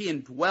saved, he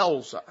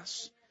indwells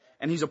us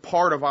and he's a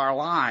part of our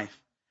life.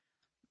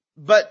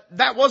 But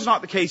that was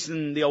not the case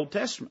in the Old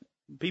Testament.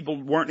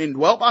 People weren't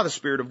indwelt by the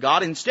Spirit of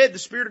God. Instead, the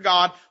Spirit of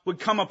God would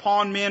come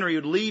upon men, or he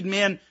would lead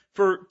men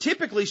for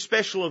typically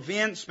special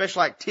events,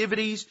 special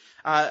activities.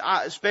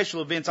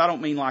 Special events, I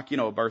don't mean like,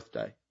 a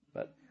birthday.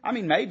 But I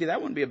mean, maybe that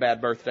wouldn't be a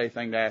bad birthday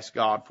thing to ask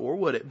God for,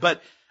 would it?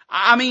 But,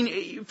 I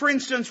mean, for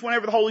instance,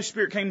 whenever the Holy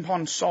Spirit came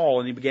upon Saul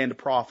and he began to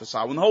prophesy,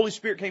 when the Holy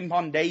Spirit came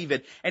upon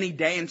David and he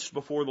danced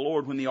before the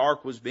Lord when the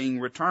ark was being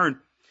returned.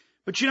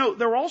 But you know,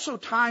 there were also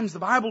times the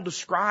Bible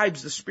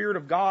describes the Spirit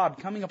of God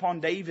coming upon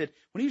David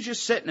when he was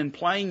just sitting and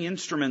playing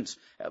instruments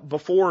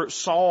before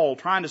Saul,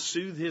 trying to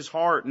soothe his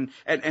heart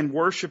and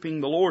worshiping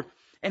the Lord.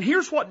 And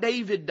here's what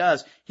David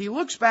does. He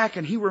looks back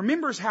and he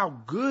remembers how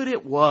good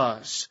it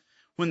was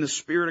when the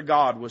Spirit of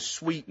God was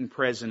sweet and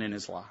present in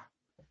his life.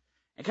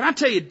 And can I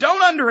tell you,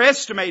 don't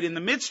underestimate in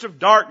the midst of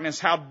darkness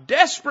how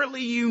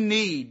desperately you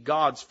need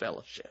God's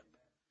fellowship.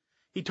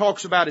 He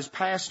talks about his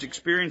past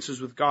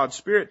experiences with God's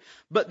Spirit,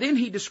 but then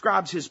he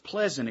describes his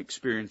pleasant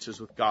experiences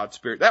with God's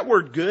Spirit. That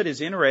word good is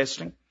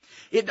interesting.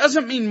 It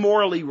doesn't mean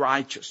morally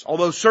righteous,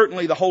 although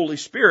certainly the Holy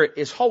Spirit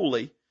is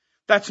holy.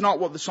 That's not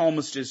what the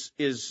psalmist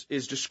is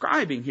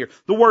describing here.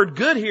 The word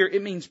good here,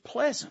 it means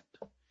pleasant,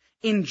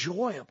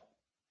 enjoyable.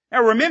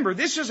 Now remember,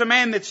 this is a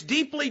man that's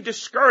deeply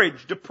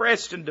discouraged,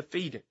 depressed, and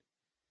defeated.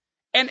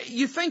 And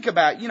you think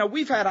about,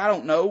 we've had,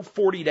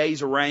 40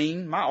 days of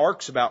rain. My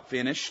ark's about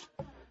finished.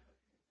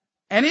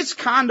 And it's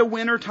kind of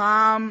winter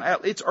time.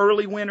 It's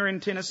early winter in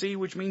Tennessee,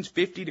 which means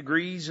 50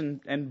 degrees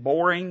and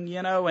boring,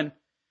 and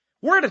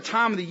we're at a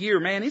time of the year,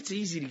 man, it's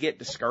easy to get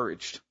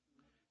discouraged.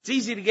 It's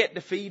easy to get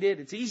defeated.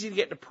 It's easy to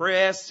get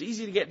depressed. It's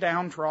easy to get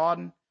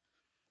downtrodden.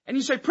 And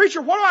you say,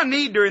 preacher, what do I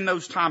need during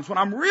those times when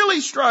I'm really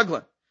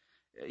struggling?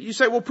 You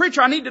say, well,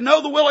 preacher, I need to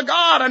know the will of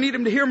God. I need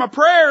Him to hear my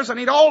prayers. I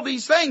need all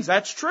these things.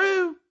 That's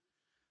true.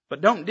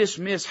 But don't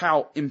dismiss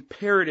how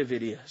imperative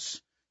it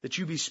is that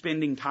you be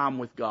spending time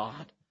with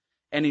God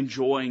and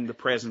enjoying the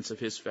presence of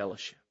His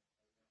fellowship.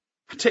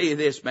 I tell you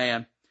this,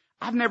 man,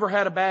 I've never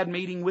had a bad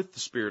meeting with the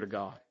Spirit of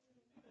God.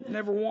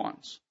 Never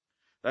once.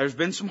 There's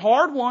been some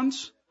hard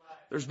ones.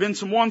 There's been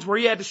some ones where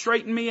He had to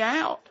straighten me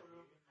out.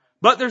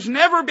 But there's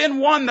never been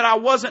one that I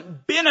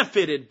wasn't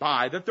benefited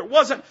by, that there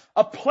wasn't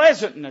a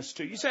pleasantness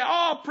to. You say,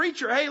 oh,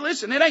 preacher, hey,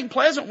 listen, it ain't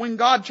pleasant when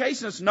God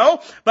chases us. No,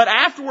 but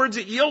afterwards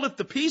it yieldeth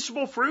the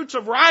peaceable fruits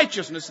of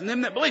righteousness in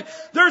them that believe.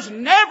 There's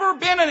never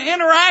been an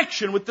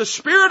interaction with the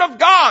Spirit of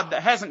God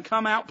that hasn't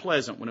come out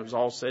pleasant when it was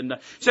all said and done.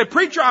 You say,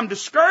 preacher, I'm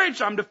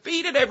discouraged, I'm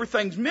defeated,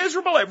 everything's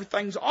miserable,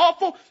 everything's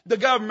awful, the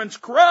government's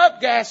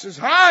corrupt, gas is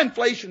high,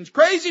 inflation's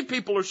crazy,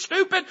 people are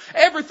stupid,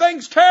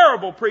 everything's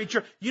terrible,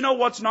 preacher. You know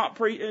what's not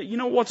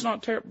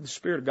terrible? The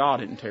Spirit of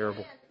God isn't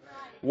terrible.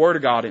 The Word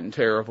of God isn't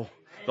terrible.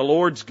 The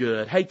Lord's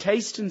good. Hey,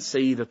 taste and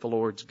see that the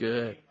Lord's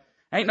good.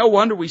 Ain't no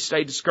wonder we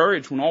stay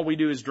discouraged when all we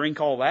do is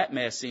drink all that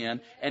mess in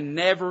and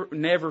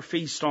never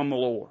feast on the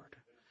Lord.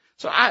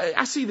 So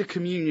I see the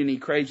communion He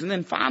craves. And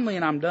then finally,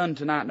 and I'm done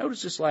tonight,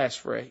 notice this last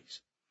phrase.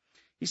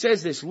 He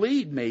says this,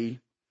 lead me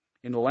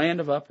in the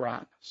land of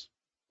uprightness.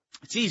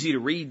 It's easy to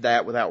read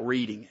that without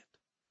reading it.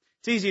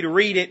 It's easy to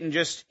read it and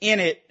just in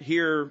it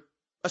hear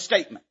a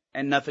statement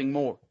and nothing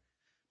more.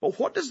 But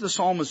what does the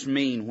psalmist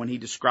mean when he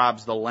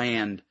describes the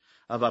land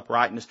of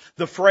uprightness?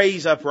 The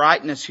phrase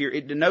uprightness here,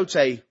 it denotes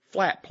a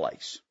flat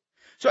place.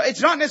 So it's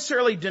not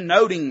necessarily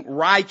denoting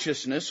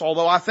righteousness,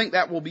 although I think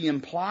that will be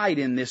implied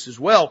in this as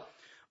well.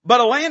 But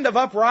a land of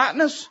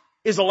uprightness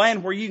is a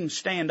land where you can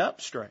stand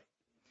up straight.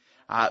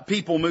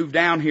 People move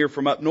down here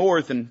from up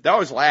north and they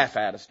always laugh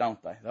at us,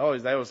 don't they? They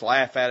always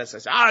laugh at us. They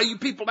say, you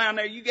people down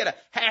there, you get a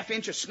half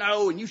inch of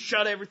snow and you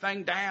shut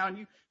everything down.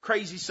 You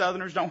crazy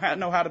Southerners don't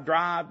know how to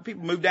drive.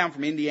 People move down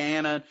from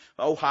Indiana,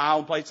 Ohio,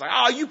 and places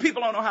like, you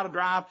people don't know how to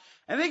drive.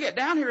 And they get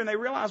down here and they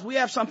realize we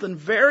have something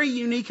very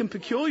unique and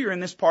peculiar in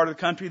this part of the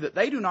country that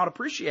they do not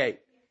appreciate.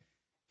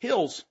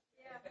 Hills.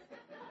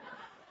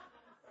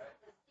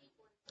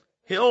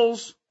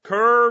 Hills,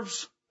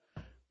 curves.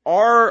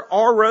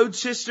 Our road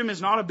system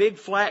is not a big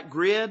flat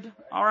grid,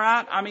 all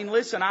right? I mean,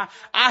 listen, I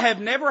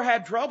have never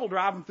had trouble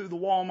driving through the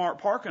Walmart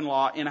parking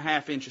lot in a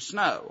half inch of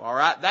snow, all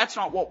right? That's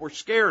not what we're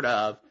scared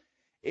of.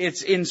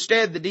 It's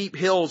instead the deep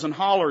hills and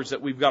hollers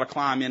that we've got to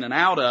climb in and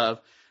out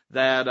of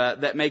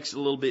that makes it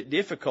a little bit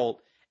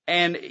difficult.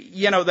 And,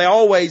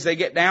 they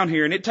get down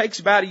here and it takes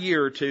about a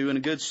year or two and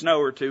a good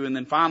snow or two, and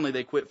then finally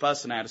they quit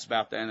fussing at us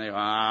about that and they go,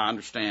 I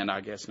understand, I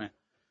guess now.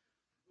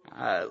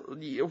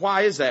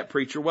 Why is that,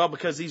 preacher? Well,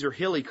 because these are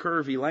hilly,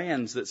 curvy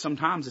lands that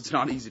sometimes it's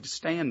not easy to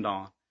stand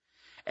on.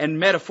 And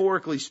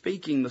metaphorically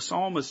speaking, the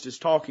psalmist is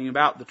talking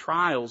about the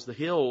trials, the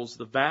hills,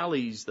 the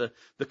valleys, the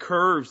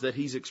curves that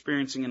he's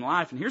experiencing in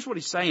life. And here's what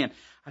he's saying.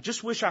 I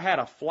just wish I had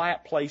a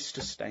flat place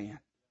to stand.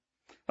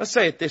 Let's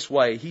say it this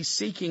way. He's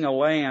seeking a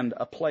land,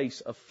 a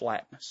place of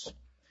flatness.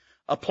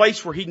 A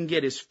place where he can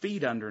get his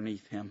feet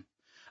underneath him.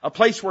 A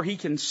place where he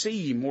can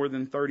see more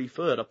than 30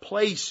 foot. A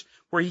place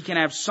where he can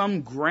have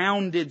some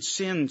grounded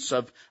sense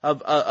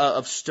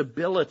of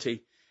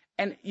stability.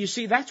 And you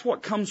see, that's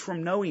what comes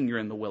from knowing you're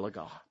in the will of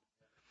God.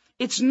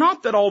 It's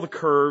not that all the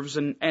curves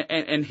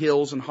and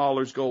hills and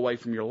hollers go away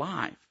from your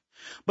life,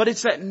 but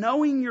it's that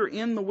knowing you're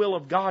in the will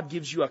of God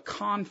gives you a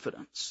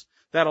confidence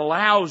that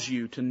allows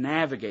you to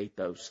navigate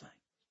those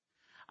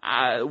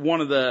things. One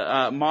of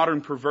the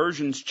modern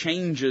perversions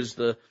changes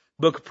the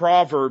Book of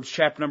Proverbs,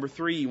 chapter number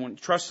 3, when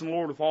trust in the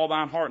Lord with all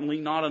thine heart and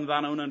lean not unto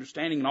thine own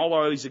understanding, and all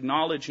always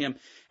acknowledge Him.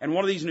 And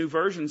one of these new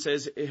versions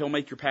says He'll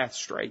make your path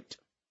straight.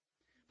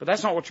 But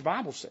that's not what your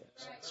Bible says.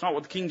 It's not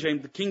what the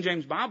King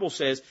James Bible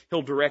says.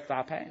 He'll direct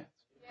thy path.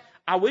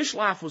 I wish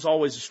life was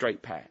always a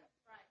straight path.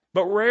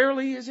 But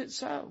rarely is it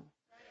so.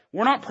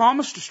 We're not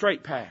promised a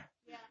straight path,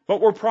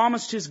 but we're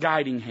promised His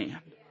guiding hand.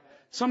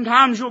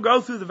 Sometimes you'll go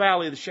through the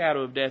valley of the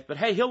shadow of death, but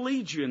hey, He'll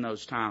lead you in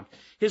those times.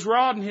 His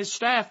rod and His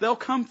staff, they'll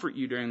comfort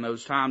you during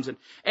those times.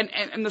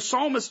 And the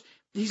psalmist,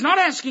 he's not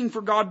asking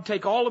for God to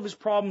take all of his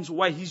problems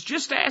away. He's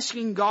just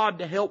asking God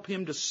to help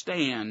him to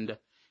stand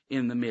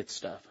in the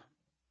midst of them.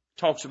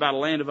 Talks about a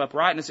land of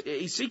uprightness.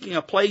 He's seeking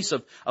a place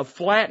of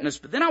flatness.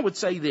 But then I would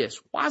say this,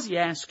 why is he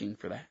asking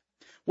for that?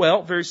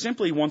 Well, very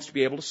simply, he wants to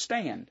be able to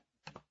stand.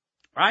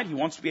 Right? He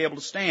wants to be able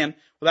to stand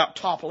without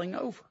toppling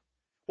over.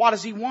 Why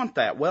does he want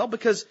that? Well,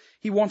 because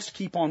he wants to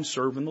keep on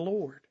serving the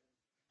Lord.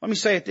 Let me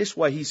say it this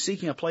way. He's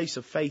seeking a place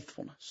of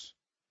faithfulness.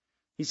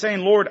 He's saying,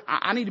 Lord,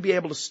 I need to be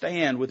able to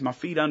stand with my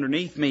feet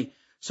underneath me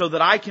so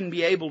that I can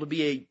be able to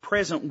be a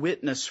present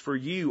witness for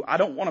you. I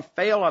don't want to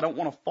fail. I don't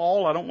want to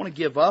fall. I don't want to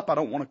give up. I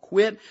don't want to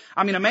quit.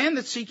 I mean, a man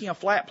that's seeking a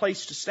flat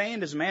place to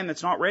stand is a man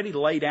that's not ready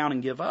to lay down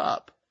and give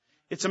up.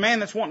 It's a man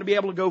that's wanting to be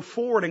able to go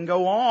forward and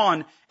go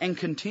on and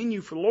continue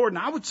for the Lord. And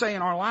I would say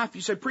in our life,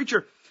 you say,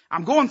 preacher,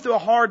 I'm going through a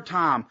hard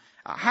time.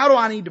 How do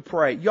I need to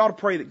pray? You ought to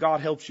pray that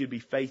God helps you to be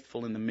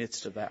faithful in the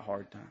midst of that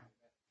hard time.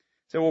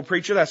 Say, well,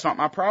 preacher, that's not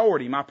my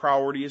priority. My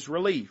priority is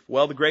relief.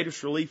 Well, the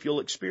greatest relief you'll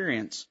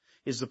experience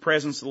is the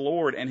presence of the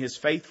Lord and His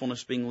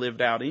faithfulness being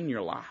lived out in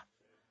your life.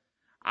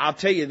 I'll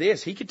tell you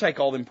this, He could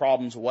take all them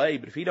problems away,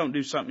 but if He don't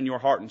do something in your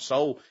heart and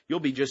soul, you'll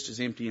be just as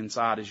empty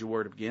inside as you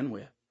were to begin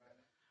with.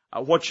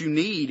 What you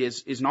need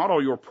is not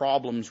all your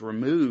problems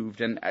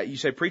removed. And you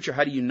say, preacher,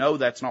 how do you know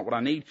that's not what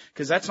I need?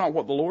 Because that's not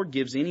what the Lord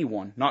gives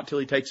anyone, not till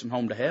He takes them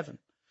home to heaven.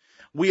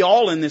 We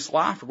all in this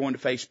life are going to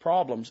face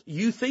problems.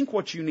 You think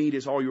what you need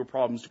is all your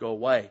problems to go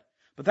away.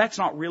 But that's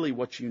not really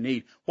what you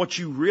need. What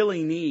you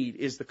really need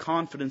is the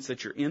confidence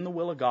that you're in the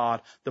will of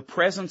God, the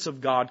presence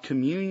of God,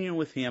 communion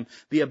with Him,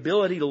 the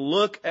ability to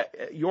look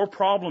at your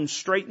problems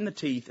straight in the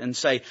teeth and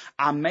say,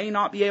 I may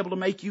not be able to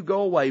make you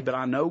go away, but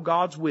I know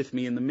God's with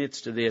me in the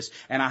midst of this,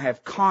 and I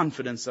have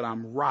confidence that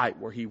I'm right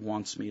where He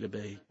wants me to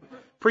be.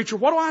 Preacher,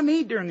 what do I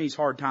need during these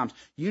hard times?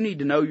 You need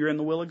to know you're in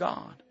the will of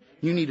God.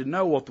 You need to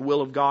know what the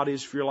will of God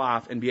is for your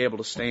life and be able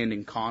to stand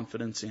in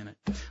confidence in it.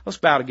 Let's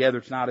bow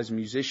together tonight as a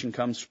musician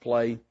comes to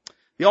play.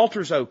 The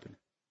altar's open.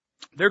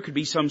 There could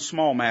be some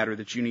small matter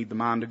that you need the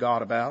mind of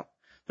God about.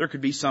 There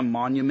could be some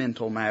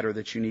monumental matter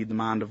that you need the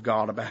mind of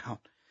God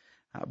about.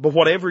 But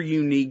whatever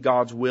you need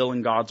God's will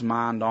and God's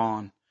mind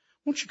on,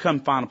 won't you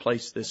come find a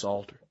place at this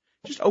altar?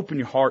 Just open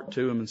your heart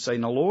to Him and say,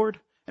 now Lord,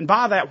 and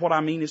by that what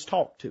I mean is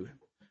talk to Him.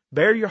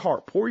 Bare your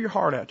heart, pour your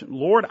heart out to Him.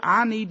 Lord,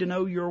 I need to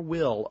know your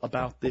will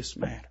about this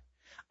matter.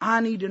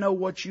 I need to know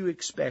what you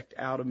expect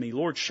out of me.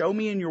 Lord, show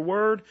me in your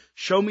word.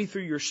 Show me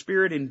through your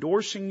Spirit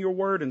endorsing your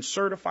word and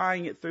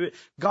certifying it through it.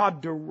 God,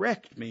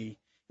 direct me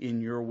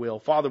in your will.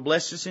 Father,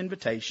 bless this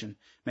invitation.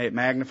 May it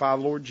magnify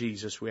the Lord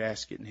Jesus. We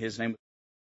ask it in His name.